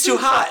if it gets too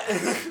hot?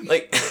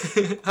 Like,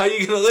 how are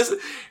you gonna listen?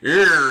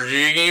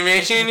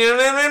 I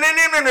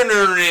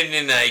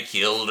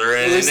killed her.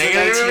 It was the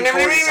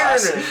 1940s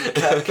also.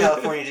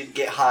 California didn't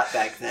get hot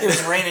back It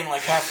was then. raining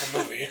like half the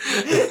movie.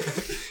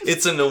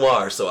 It's a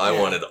noir, so I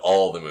wanted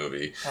all the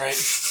movie. Right?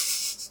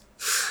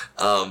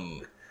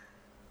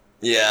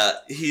 Yeah,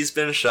 he's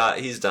been shot,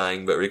 he's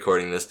dying, but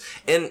recording this.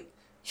 And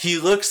he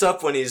looks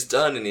up when he's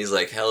done and he's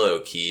like,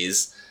 hello,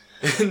 Keys.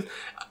 And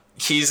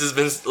Keys has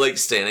been, like,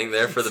 standing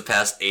there for the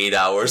past 8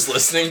 hours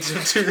listening to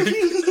read.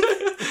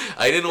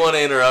 I didn't want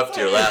to interrupt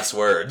your last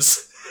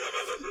words.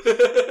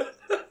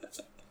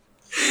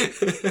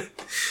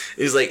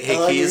 He's like, hey, How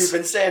long have you Keys.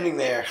 been standing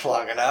there?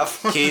 Long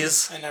enough.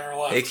 Keys. I never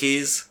left. Hey,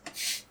 Keys.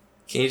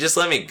 Can you just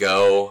let me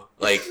go?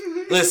 Like,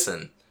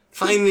 listen,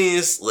 find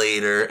these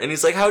later. And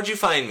he's like, how'd you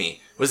find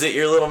me? Was it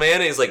your little man?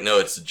 And he's like, no,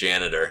 it's the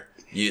janitor.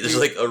 There's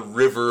like a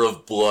river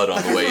of blood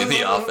on the way in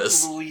the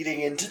office.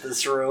 Leading into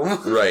this room.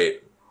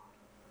 Right.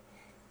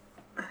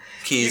 You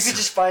Keys. could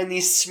just find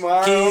these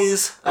tomorrow.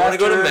 Keys. I want to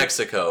go to after-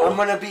 Mexico. I'm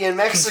gonna be in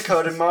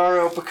Mexico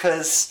tomorrow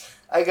because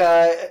I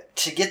got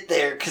to get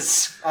there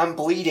because I'm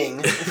bleeding.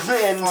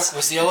 And Fuck,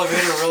 was the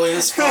elevator really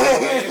this far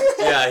away?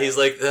 Yeah, he's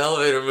like, the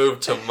elevator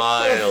moved to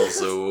miles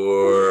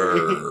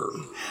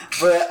away.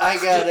 but I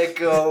gotta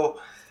go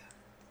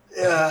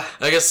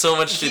I guess so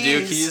much to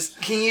do, Keys.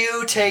 Can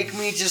you take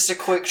me just a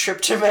quick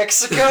trip to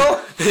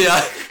Mexico?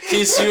 Yeah,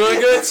 Keys, you want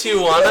to go to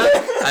Tijuana?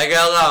 I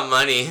got a lot of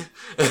money.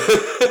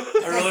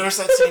 I really wish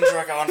that scene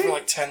drug on for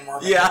like 10 more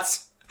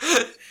minutes.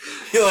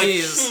 Yeah.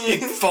 He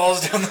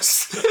falls down the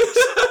stairs.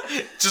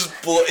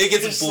 It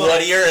gets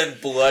bloodier and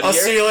bloodier. I'll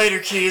see you later,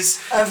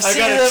 Keys. I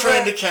got a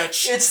train to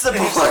catch. It's the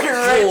border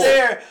right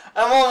there.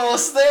 I'm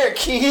almost there,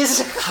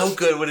 Keys. How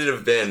good would it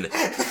have been?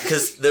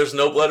 Because there's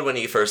no blood when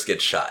he first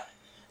gets shot.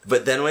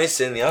 But then when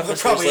he's in the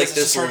office, there's like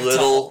this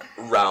little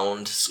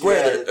round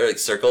square or like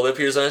circle that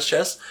appears on his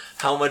chest.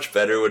 How much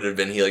better would it have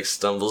been? He like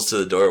stumbles to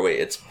the doorway.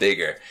 It's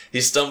bigger.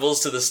 He stumbles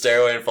to the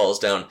stairway and falls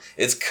down.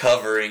 It's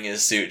covering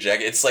his suit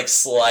jacket. It's like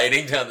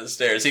sliding down the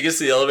stairs. He gets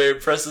to the elevator,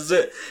 presses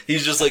it.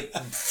 He's just like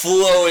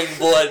flowing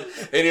blood,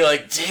 and you're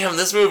like, "Damn,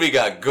 this movie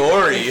got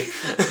gory."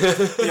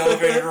 The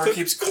elevator door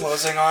keeps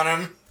closing on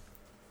him.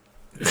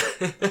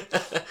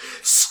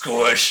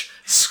 Squish,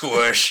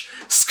 squish,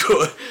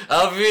 squish.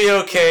 I'll be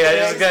okay. I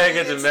just gotta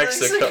get to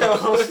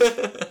Mexico.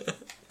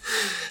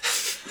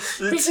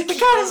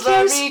 Mexico's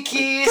not me,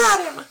 Keys.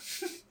 Got him.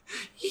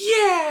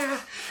 Yeah.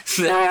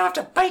 Now I don't have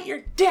to bite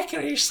your dick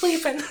when you're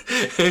sleeping.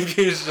 And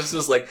he's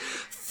just like,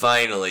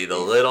 finally, the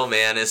little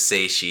man is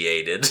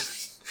satiated.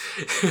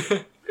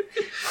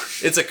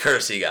 It's a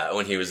curse he got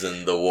when he was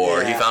in the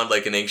war. He found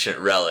like an ancient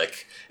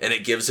relic, and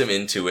it gives him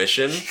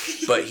intuition,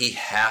 but he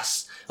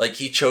has... Like,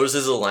 he chose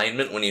his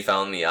alignment when he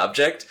found the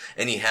object,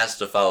 and he has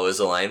to follow his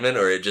alignment,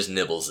 or it just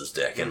nibbles his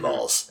dick and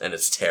balls, and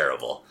it's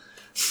terrible.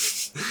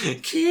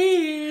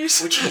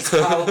 Keys! Which he's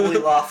probably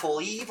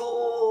lawful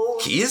evil.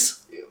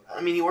 Keys?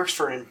 I mean, he works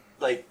for,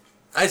 like...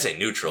 I'd say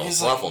neutral.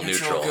 He's lawful like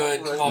neutral.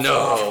 Good.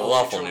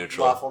 Lawful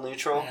neutral. Lawful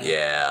neutral?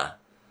 Yeah.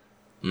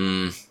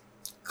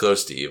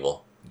 Close to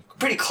evil.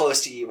 Pretty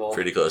close to evil.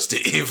 Pretty close to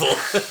evil.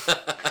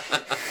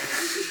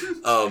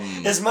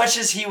 As much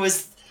as he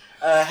was...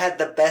 had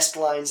the best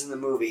lines in the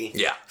movie.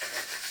 Yeah.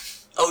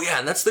 Oh yeah,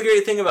 and that's the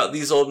great thing about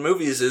these old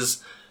movies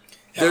is...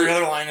 Every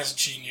other line is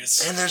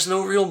genius. And there's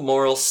no real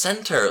moral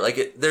center.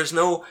 Like, there's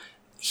no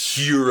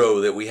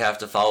hero that we have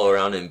to follow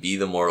around and be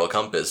the moral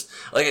compass.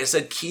 Like I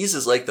said, Keys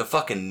is like the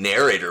fucking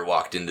narrator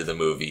walked into the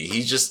movie.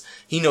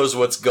 He knows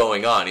what's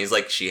going on. He's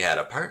like, she had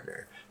a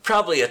partner.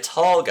 Probably a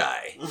tall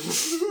guy.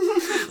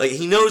 Like,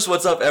 he knows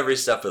what's up every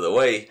step of the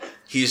way.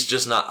 He's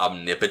just not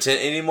omnipotent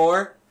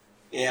anymore.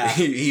 Yeah.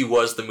 He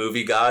was the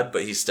movie god,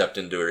 but he stepped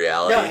into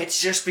reality. No, it's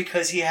just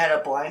because he had a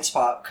blind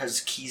spot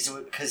because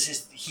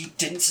he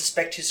didn't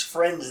suspect his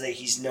friends that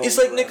he's known. He's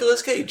like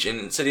Nicolas Cage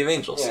in City of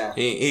Angels. Yeah.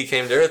 He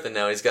came to Earth and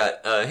now he's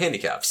got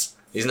handicaps.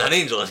 He's not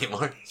Angel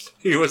anymore.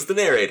 He was the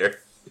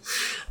narrator.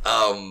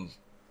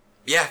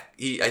 Yeah,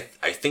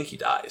 I think he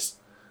dies.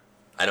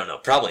 I don't know.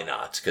 Probably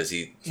not, because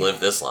he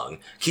lived this long.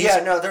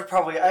 They're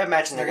probably... I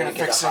imagine they're going to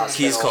get a hospital.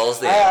 Keys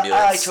calls the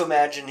ambulance. I like to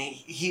imagine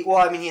he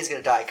is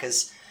going to die,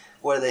 because...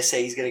 What do they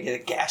say? He's going to get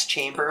a gas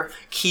chamber?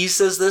 Keys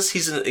says this.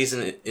 He's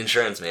an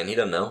insurance man. He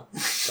doesn't know.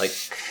 Like,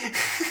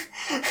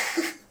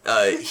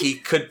 he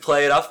could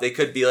play it off. They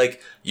could be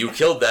like, you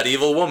killed that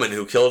evil woman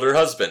who killed her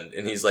husband.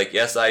 And he's like,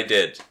 yes, I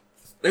did.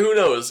 Who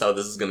knows how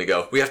this is going to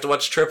go? We have to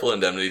watch Triple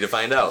Indemnity to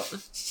find out.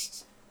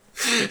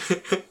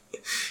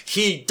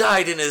 He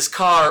died in his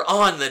car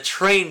on the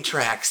train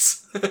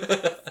tracks.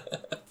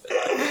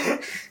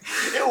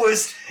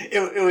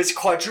 It was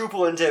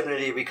quadruple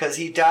indemnity because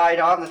he died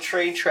on the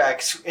train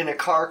tracks in a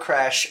car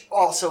crash,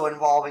 also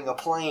involving a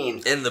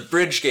plane. And the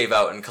bridge gave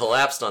out and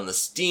collapsed on the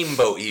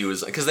steamboat he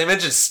was... Because they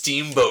mentioned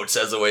steamboats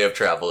as a way of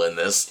travel in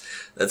this.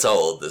 That's how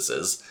old this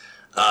is.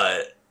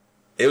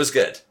 It was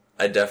good.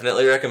 I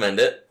definitely recommend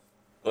it.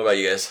 What about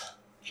you guys?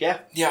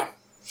 Yeah.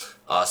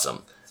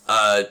 Awesome.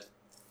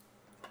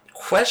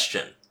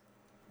 Question.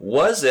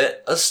 Was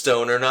it a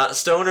stoner not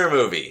stoner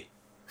movie?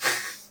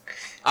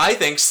 I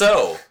think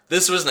so.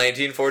 This was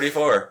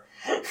 1944.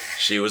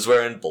 She was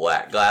wearing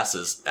black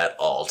glasses at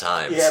all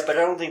times. Yeah, but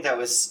I don't think that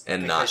was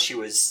and because not she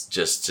was...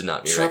 Just to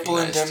not be Triple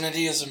recognized.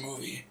 Indemnity is a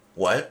movie.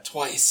 What?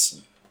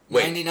 Twice.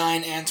 Wait.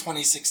 99 and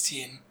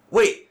 2016.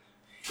 Wait.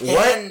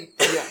 What? And,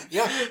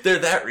 yeah. They're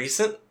that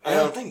recent? I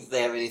don't think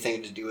they have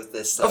anything to do with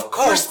this, though. Of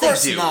course they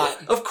do.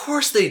 not. Of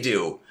course they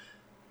do.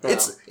 No,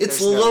 It's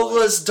there's no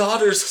Lola's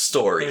daughter's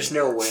story. There's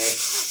no way.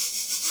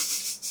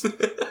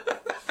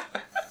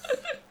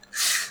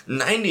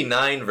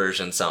 99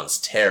 version sounds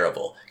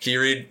terrible. Can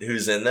you read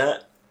who's in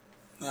that?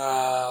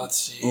 Let's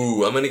see.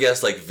 Ooh, I'm gonna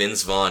guess like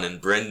Vince Vaughn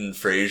and Brendan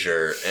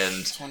Fraser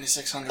and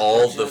 2600.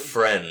 all budget. the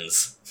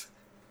friends.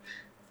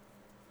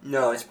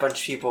 No, it's a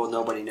bunch of people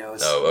nobody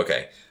knows. Oh,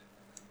 okay.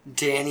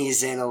 Danny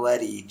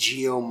Zaniletti,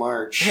 Geo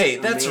March. Hey,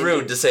 that's Amanda-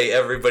 rude to say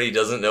everybody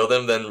doesn't know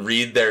them, then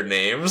read their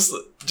names.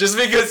 Just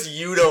because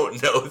you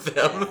don't know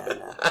them.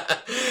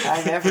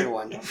 I'm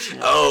everyone. Don't you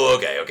know? Oh,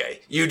 okay.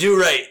 You do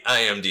write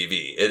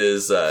IMDb. It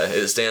is.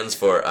 It stands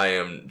for I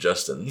am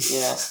Justin.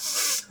 Yeah.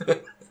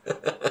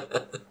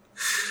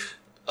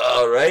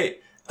 All right.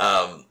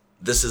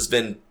 This has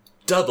been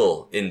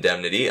Double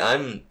Indemnity.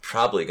 I'm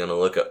probably gonna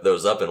look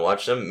those up and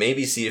watch them.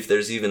 Maybe see if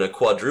there's even a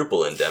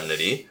quadruple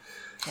indemnity.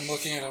 I'm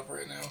looking it up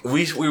right now.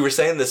 We were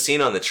saying the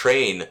scene on the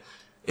train,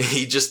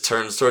 he just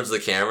turns towards the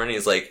camera and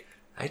he's like,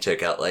 I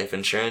took out life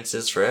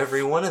insurances for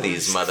every one of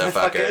these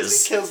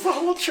motherfuckers. He kills the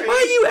whole train. Why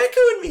are you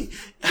echoing me?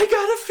 I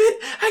gotta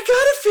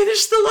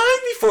finish the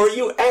line before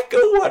you echo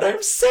what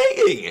I'm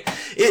saying.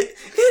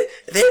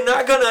 They're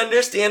not gonna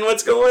understand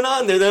what's going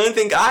on. They're gonna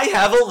think I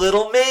have a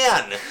little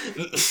man.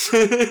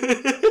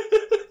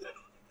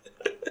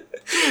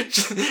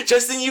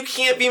 Justin, you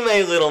can't be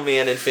my little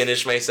man and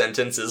finish my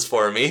sentences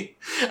for me.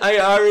 I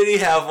already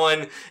have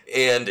one,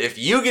 and if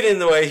you get in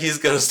the way, he's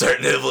gonna start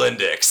nibbling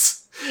dicks.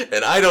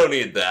 And I don't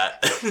need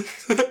that.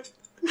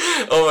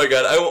 Oh my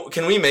god,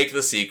 can we make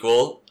the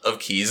sequel of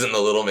Keys and the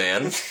Little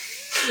Man?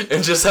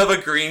 And just have a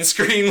green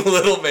screen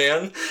little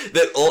man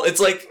that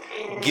it's like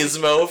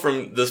Gizmo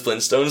from the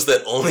Flintstones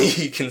that only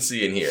he can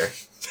see and hear.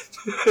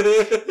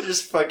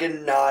 Just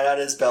fucking gnawing on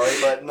his belly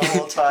button the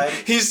whole time.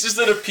 He's just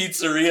at a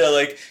pizzeria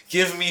like,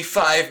 give me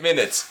 5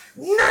 minutes.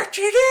 Not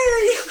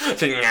today!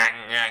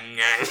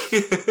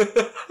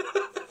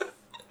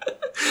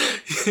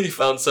 He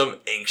found some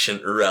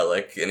ancient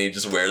relic and he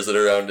just wears it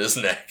around his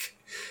neck.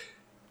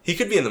 He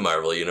could be in the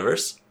Marvel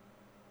Universe.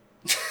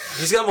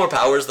 He's got more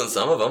powers than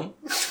some of them.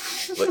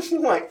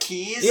 What,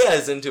 Keys? Yeah,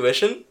 his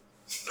intuition.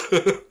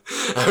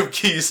 I'm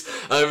Keys.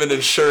 I'm an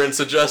insurance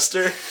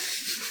adjuster.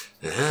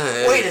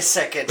 Wait a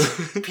second.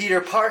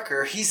 Peter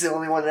Parker, he's the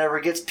only one that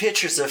ever gets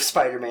pictures of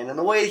Spider-Man. And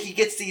the way he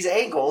gets these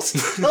angles,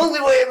 the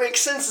only way it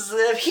makes sense is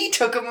that if he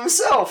took them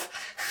himself.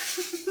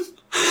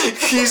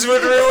 Keys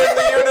would ruin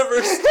the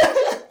universe.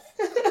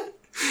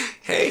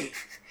 Hey,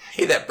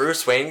 that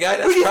Bruce Wayne guy?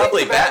 That's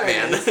probably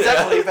Batman. It's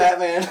definitely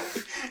Batman.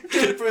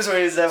 Bruce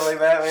Wayne is definitely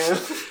Batman.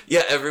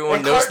 Yeah, everyone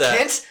and knows Clark that.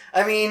 Kent?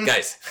 I mean...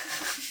 Guys,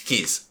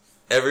 Keys,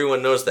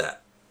 everyone knows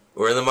that.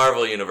 We're in the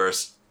Marvel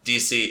Universe.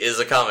 DC is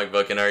a comic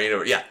book in our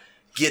universe. Yeah,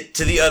 get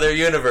to the other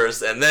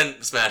universe and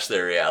then smash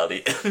their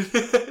reality.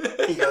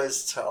 He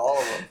goes to all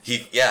of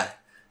them.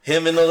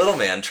 Him and the little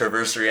man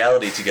traverse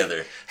reality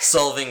together,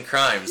 solving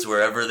crimes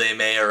wherever they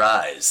may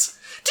arise.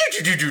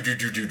 You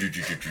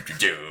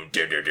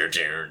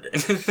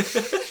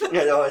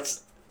know,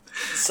 it's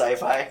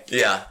sci-fi.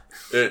 Yeah,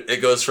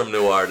 it goes from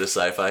noir to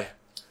sci-fi.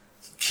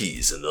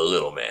 Keys and the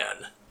Little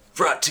Man,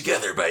 brought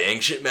together by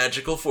ancient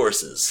magical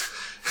forces.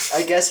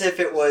 I guess if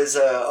it was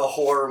a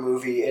horror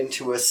movie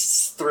into a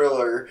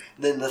thriller,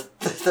 then the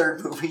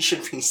third movie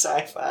should be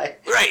sci-fi.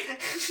 Right.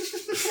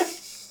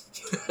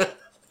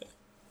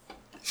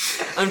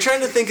 I'm trying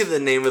to think of the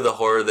name of the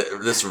horror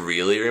that this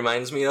really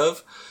reminds me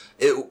of.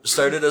 It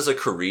started as a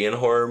Korean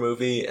horror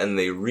movie, and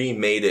they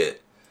remade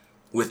it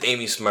with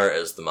Amy Smart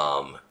as the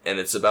mom. And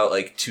it's about,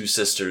 like, two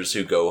sisters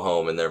who go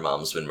home and their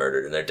mom's been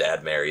murdered, and their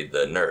dad married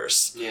the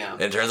nurse. Yeah.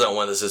 And it turns out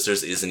one of the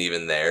sisters isn't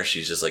even there.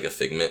 She's just, like, a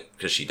figment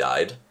because she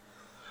died.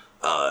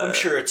 I'm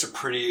sure it's a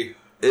pretty...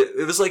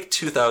 It was, like,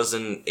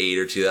 2008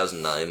 or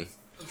 2009.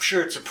 I'm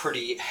sure it's a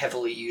pretty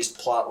heavily used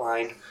plot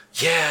line.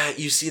 Yeah,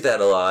 you see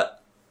that a lot.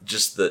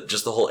 Just the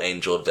whole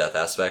angel of death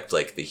aspect,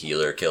 like the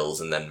healer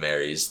kills and then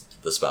marries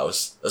the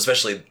spouse.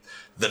 Especially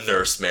the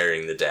nurse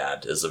marrying the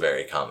dad is a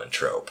very common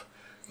trope.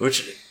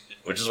 Which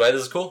is why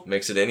this is cool.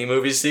 Makes it any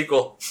movie's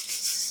sequel.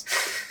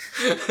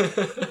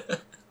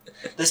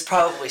 This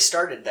probably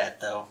started that,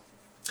 though.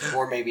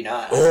 Or maybe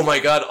not. Oh my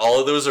god,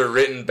 all of those are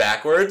written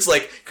backwards?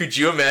 Like, could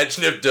you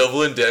imagine if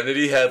Double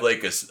Indemnity had,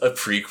 like, a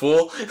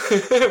prequel?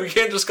 We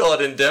can't just call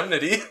it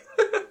Indemnity.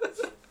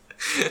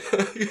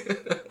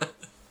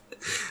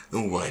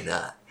 Why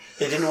not?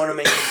 They didn't want to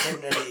make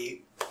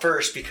Indemnity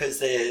first because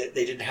they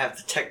didn't have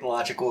the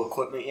technological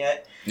equipment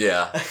yet.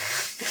 Yeah.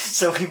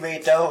 So we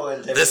made Double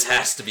Indemnity. This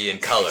has to be in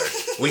color.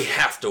 We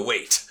have to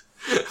wait.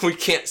 We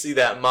can't see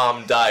that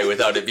mom die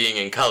without it being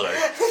in color,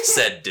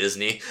 said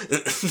Disney.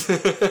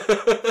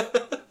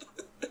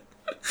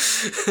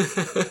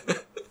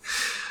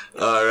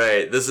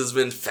 Alright, this has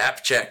been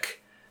Fap Check.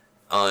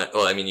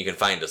 You can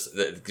find us.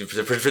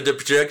 The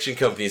production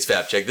company's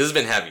Fap Check. This has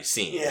been Have You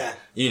Seen? Yeah.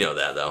 You know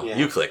that, though. Yeah.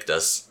 You clicked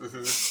us.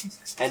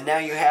 Mm-hmm. And now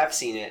you have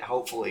seen it,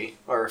 hopefully.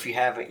 Or if you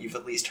haven't, you've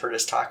at least heard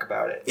us talk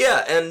about it.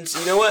 Yeah, and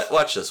you know what?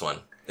 Watch this one.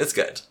 It's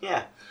good.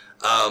 Yeah.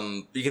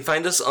 You can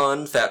find us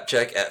on Fap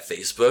Check at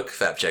Facebook,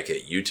 Fap Check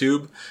at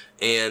YouTube,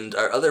 and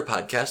our other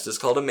podcast is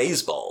called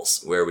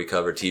Amazeballs, where we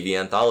cover TV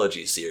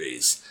anthology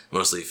series,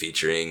 mostly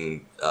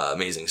featuring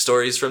amazing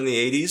stories from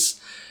the 80s.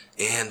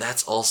 And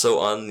that's also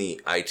on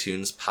the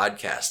iTunes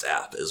podcast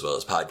app, as well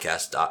as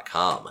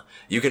podcast.com.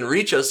 You can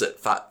reach us at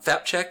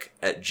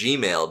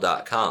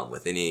fapcheck@gmail.com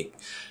with any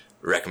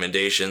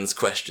recommendations,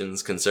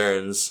 questions,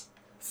 concerns,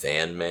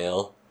 fan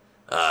mail,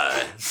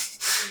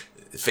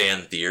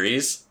 fan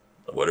theories.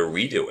 What are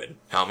we doing?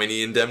 How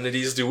many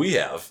indemnities do we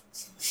have?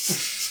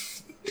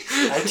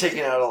 I'm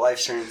taking out a life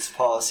insurance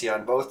policy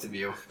on both of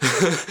you.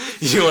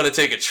 You want to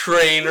take a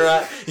train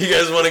ride? You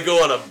guys want to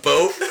go on a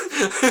boat?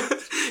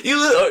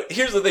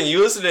 Here's the thing.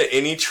 You listen to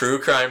any true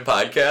crime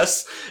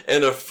podcasts,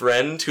 and a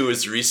friend who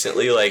is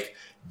recently, like,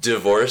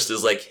 divorced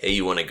is like, hey,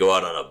 you want to go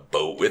out on a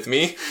boat with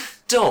me?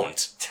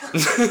 Don't.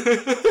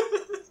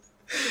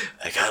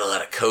 I got a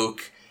lot of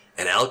coke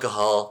and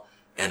alcohol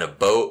and a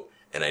boat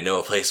and I know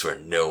a place where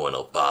no one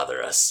will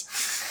bother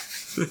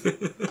us. You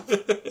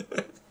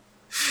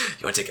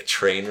want to take a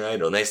train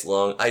ride? Well, nice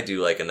long... I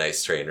do like a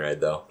nice train ride,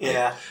 though.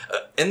 Yeah.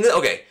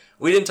 Okay,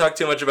 we didn't talk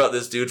too much about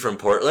this dude from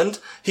Portland.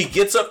 He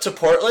gets up to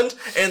Portland,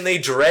 and they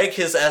drag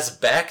his ass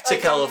back to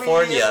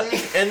California.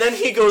 And then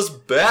he goes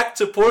back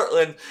to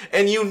Portland,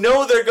 and you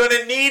know they're going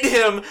to need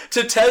him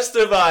to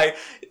testify.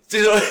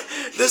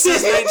 This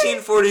is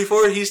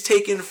 1944. He's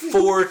taken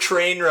 4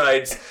 train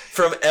rides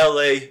from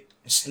L.A.,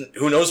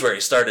 who knows where he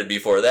started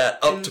before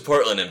that, up to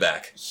Portland and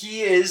back.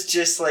 He is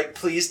just, like,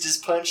 pleased as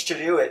punch to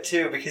do it,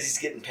 too, because he's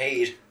getting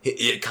paid.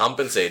 He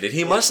compensated.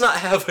 He must not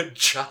have a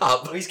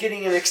job. He's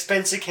getting an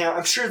expense account.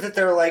 I'm sure that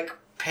they're, like,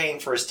 paying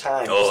for his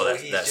time. Oh, so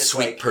that he's sweet just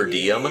like, per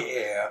diem?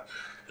 Yeah.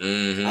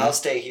 Mm-hmm. I'll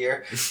stay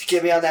here.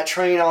 Get me on that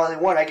train all I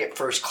want. I get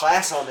first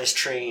class on this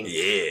train.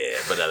 Yeah,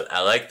 but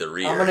I like the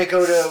rear. I'm going to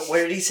go to...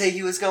 Where did he say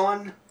he was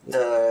going? He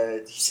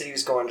said he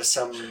was going to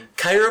some...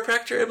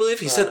 chiropractor, I believe?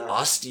 He said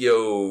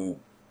osteopathician?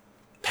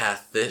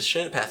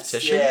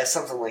 Yeah,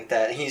 something like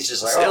that. And he's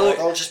just like, So,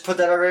 I'll just put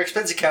that on our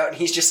expense account. And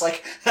he's just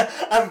like,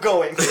 I'm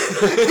going.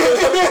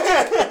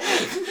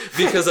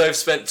 Because I've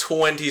spent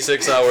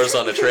 26 hours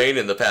on a train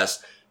in the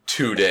past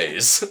 2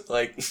 days.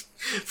 Like,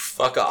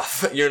 fuck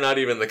off. You're not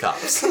even the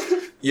cops.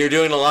 You're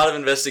doing a lot of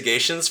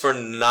investigations for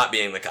not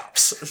being the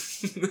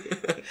cops.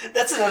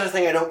 That's another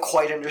thing I don't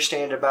quite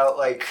understand about,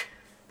 like,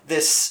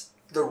 the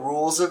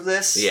rules of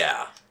this.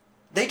 Yeah.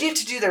 They get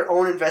to do their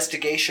own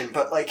investigation,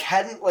 but, like,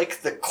 hadn't,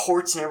 like, the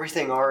courts and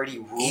everything already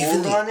ruled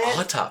Even the on it?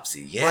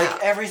 autopsy, yeah.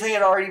 Like, everything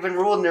had already been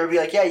ruled, and they'd be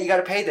like, yeah, you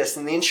gotta pay this.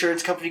 And the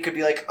insurance company could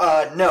be like,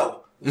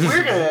 no.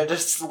 We're gonna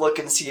just look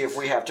and see if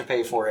we have to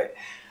pay for it.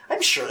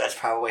 I'm sure that's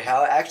probably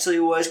how it actually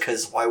was,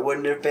 because why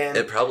wouldn't it have been?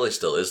 It probably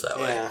still is that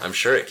way. Yeah. I'm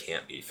sure it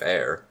can't be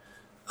fair.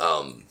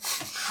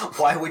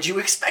 Why would you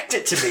expect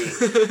it to be?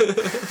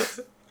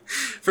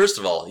 First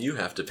of all, you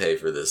have to pay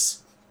for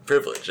this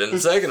privilege.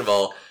 And second of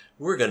all,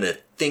 we're gonna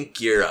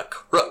think you're a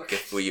crook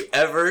if you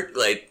ever,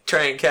 like,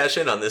 try and cash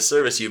in on this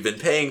service you've been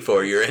paying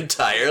for your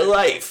entire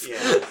life.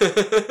 Yeah.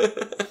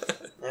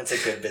 That's a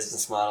good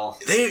business model.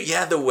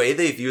 The way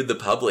they viewed the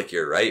public,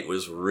 you're right,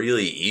 was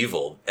really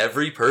evil.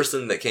 Every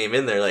person that came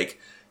in there,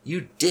 like,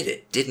 you did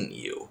it, didn't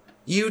you?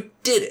 You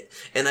did it.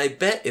 And I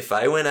bet if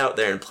I went out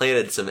there and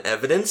planted some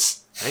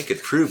evidence, I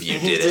could prove you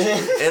did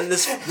it. And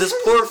this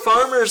poor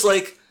farmer's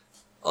like,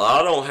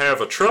 I don't have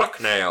a truck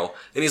now.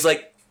 And he's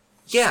like,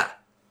 yeah,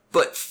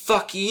 but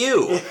fuck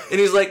you. And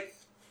he's like,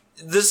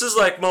 this is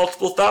like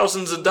multiple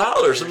thousands of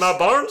dollars and my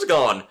barn's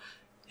gone.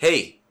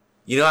 Hey,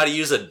 you know how to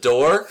use a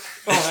door?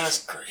 Oh,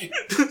 that's great.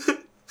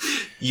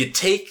 You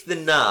take the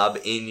knob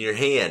in your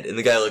hand, and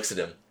the guy looks at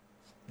him.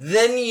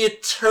 Then you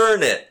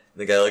turn it.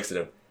 And the guy looks at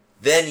him.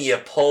 Then you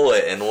pull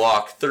it and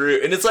walk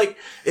through. And it's like,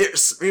 it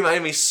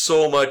reminded me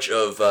so much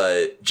of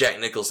Jack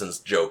Nicholson's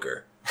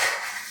Joker.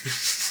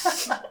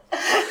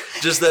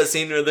 Just that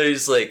scene where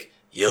he's like,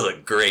 you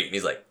look great. And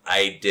he's like,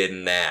 I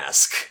didn't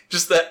ask.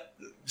 Just that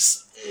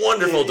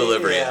wonderful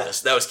delivery in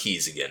this. That was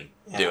Keys again,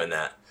 doing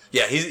that.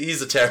 Yeah,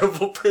 he's a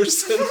terrible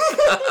person.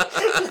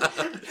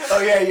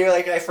 Oh yeah, you're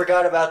like, I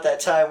forgot about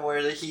that time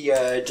where he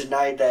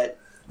denied that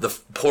the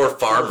poor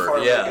farmer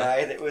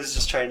guy that was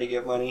just trying to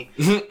get money.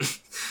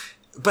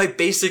 By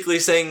basically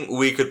saying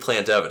we could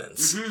plant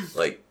evidence. Mm-hmm.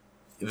 Like,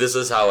 this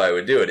is how I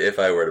would do it if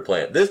I were to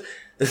plant this.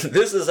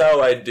 This is how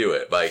I'd do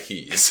it by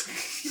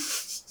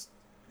Keys.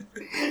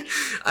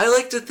 I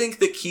like to think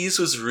that Keys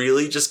was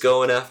really just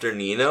going after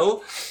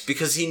Nino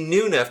because he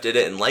knew Neff did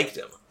it and liked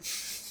him.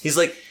 He's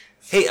like,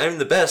 hey, I'm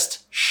the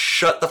best.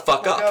 Shut the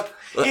fuck up.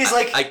 He's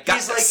like, I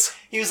got this.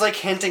 He was like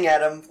hinting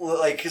at him,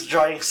 like he's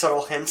drawing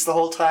subtle hints the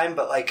whole time,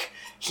 but like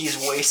he's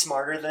way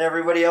smarter than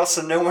everybody else,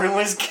 so no one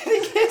was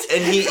getting it.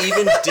 And he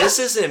even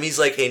disses him. He's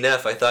like, hey,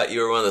 Neff, I thought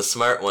you were one of the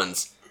smart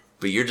ones,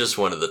 but you're just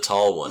one of the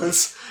tall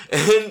ones.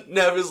 And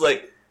Neff is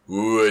like,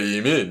 what do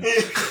you mean?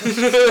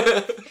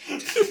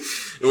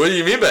 What do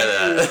you mean by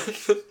that?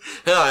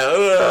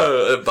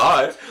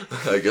 Bye.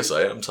 I guess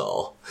I am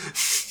tall.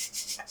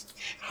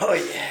 Oh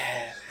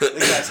yeah. At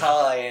least that's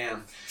how I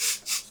am.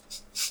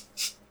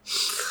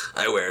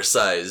 I wear a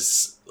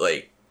size,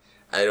 like,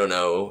 I don't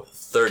know,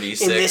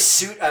 36. In this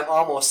suit, I'm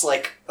almost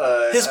like...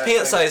 His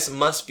pant size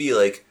must be,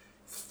 like,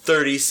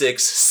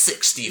 36,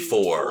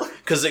 64.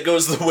 Because it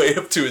goes the way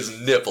up to his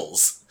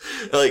nipples.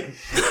 Like...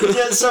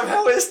 Yet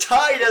somehow his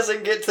tie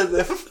doesn't get to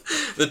them.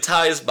 The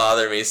ties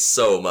bother me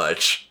so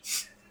much.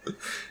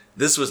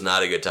 This was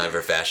not a good time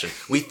for fashion.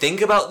 We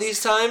think about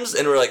these times,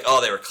 and we're like,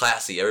 oh, they were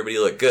classy, everybody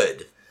looked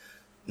good.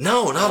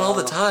 No, not all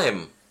the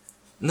time.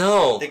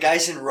 No. The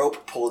guys in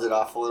Rope pulled it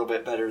off a little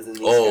bit better than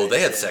these guys. Oh, they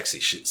had sexy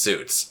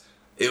suits.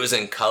 It was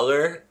in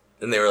color,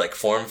 and they were like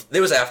formed. It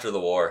was after the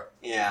war.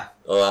 Yeah.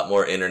 A lot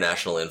more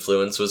international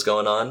influence was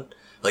going on.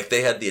 Like,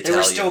 they had the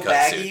Italian cut suits. They were still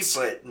baggy,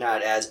 but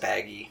not as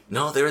baggy.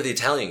 No, they were the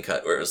Italian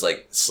cut, where it was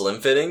like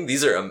slim fitting.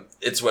 These are,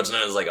 it's what's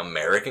known as like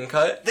American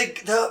cut.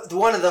 The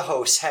one of the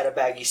hosts had a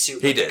baggy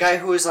suit. He did. The guy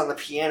who was on the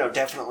piano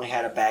definitely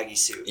had a baggy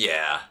suit.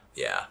 Yeah.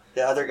 Yeah.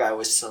 The other guy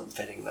was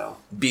slim-fitting, though.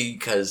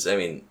 Because, I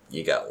mean,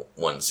 you got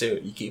one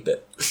suit, you keep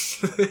it.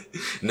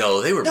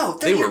 No, they were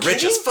you're rich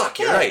kidding? as fuck,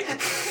 you're Yeah.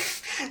 right.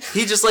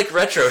 He just like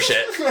retro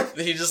shit.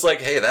 He just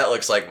like, hey, that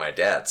looks like my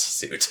dad's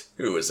suit,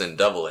 who was in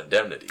Double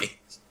Indemnity.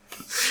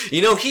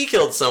 You know, he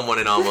killed someone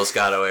and almost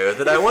got away with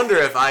it. I wonder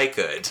if I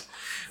could.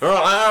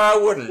 Well, I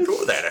wouldn't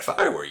do that if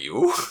I were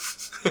you.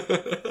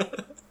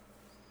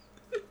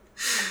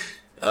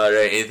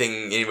 Alright,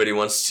 anything anybody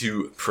wants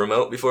to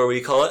promote before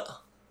we call it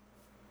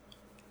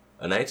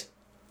a night?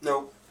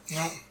 Nope.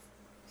 No.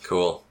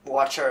 Cool.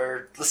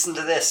 Listen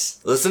to this.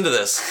 Listen to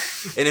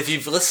this. And if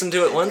you've listened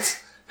to it once,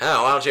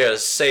 why don't you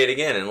say it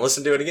again and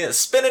listen to it again?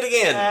 Spin it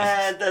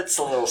again! That's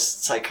a little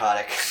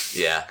psychotic.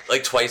 Yeah,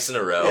 like twice in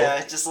a row.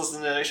 Yeah, just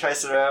listen to it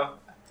twice in a row.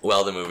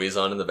 While the movie's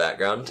on in the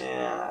background.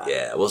 Yeah.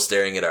 Yeah, while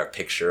staring at our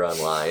picture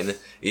online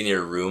in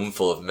your room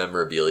full of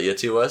memorabilia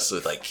to us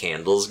with like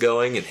candles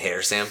going and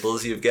hair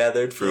samples you've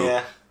gathered through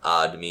Yeah.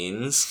 odd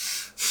means.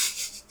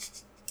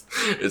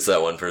 It's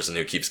that one person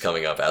who keeps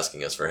coming up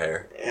asking us for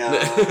hair.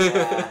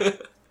 Yeah.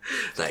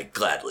 And I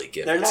gladly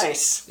give They're it.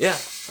 nice. Yeah,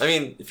 I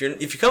mean, if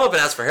you come up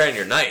and ask for hair and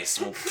you're nice,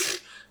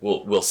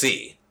 we'll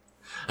see.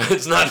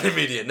 It's not an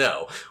immediate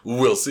no.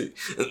 We'll see.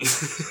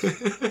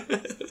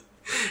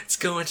 It's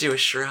going to a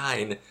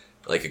shrine,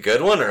 like a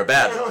good one or a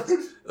bad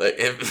one. Like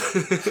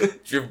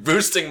if you're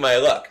boosting my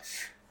luck,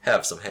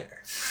 have some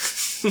hair.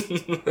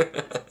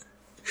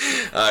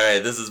 All right,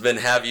 this has been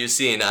Have You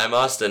Seen? I'm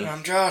Austin.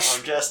 I'm Josh.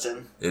 I'm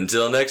Justin.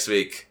 Until next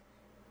week,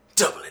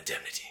 Double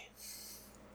Indemnity.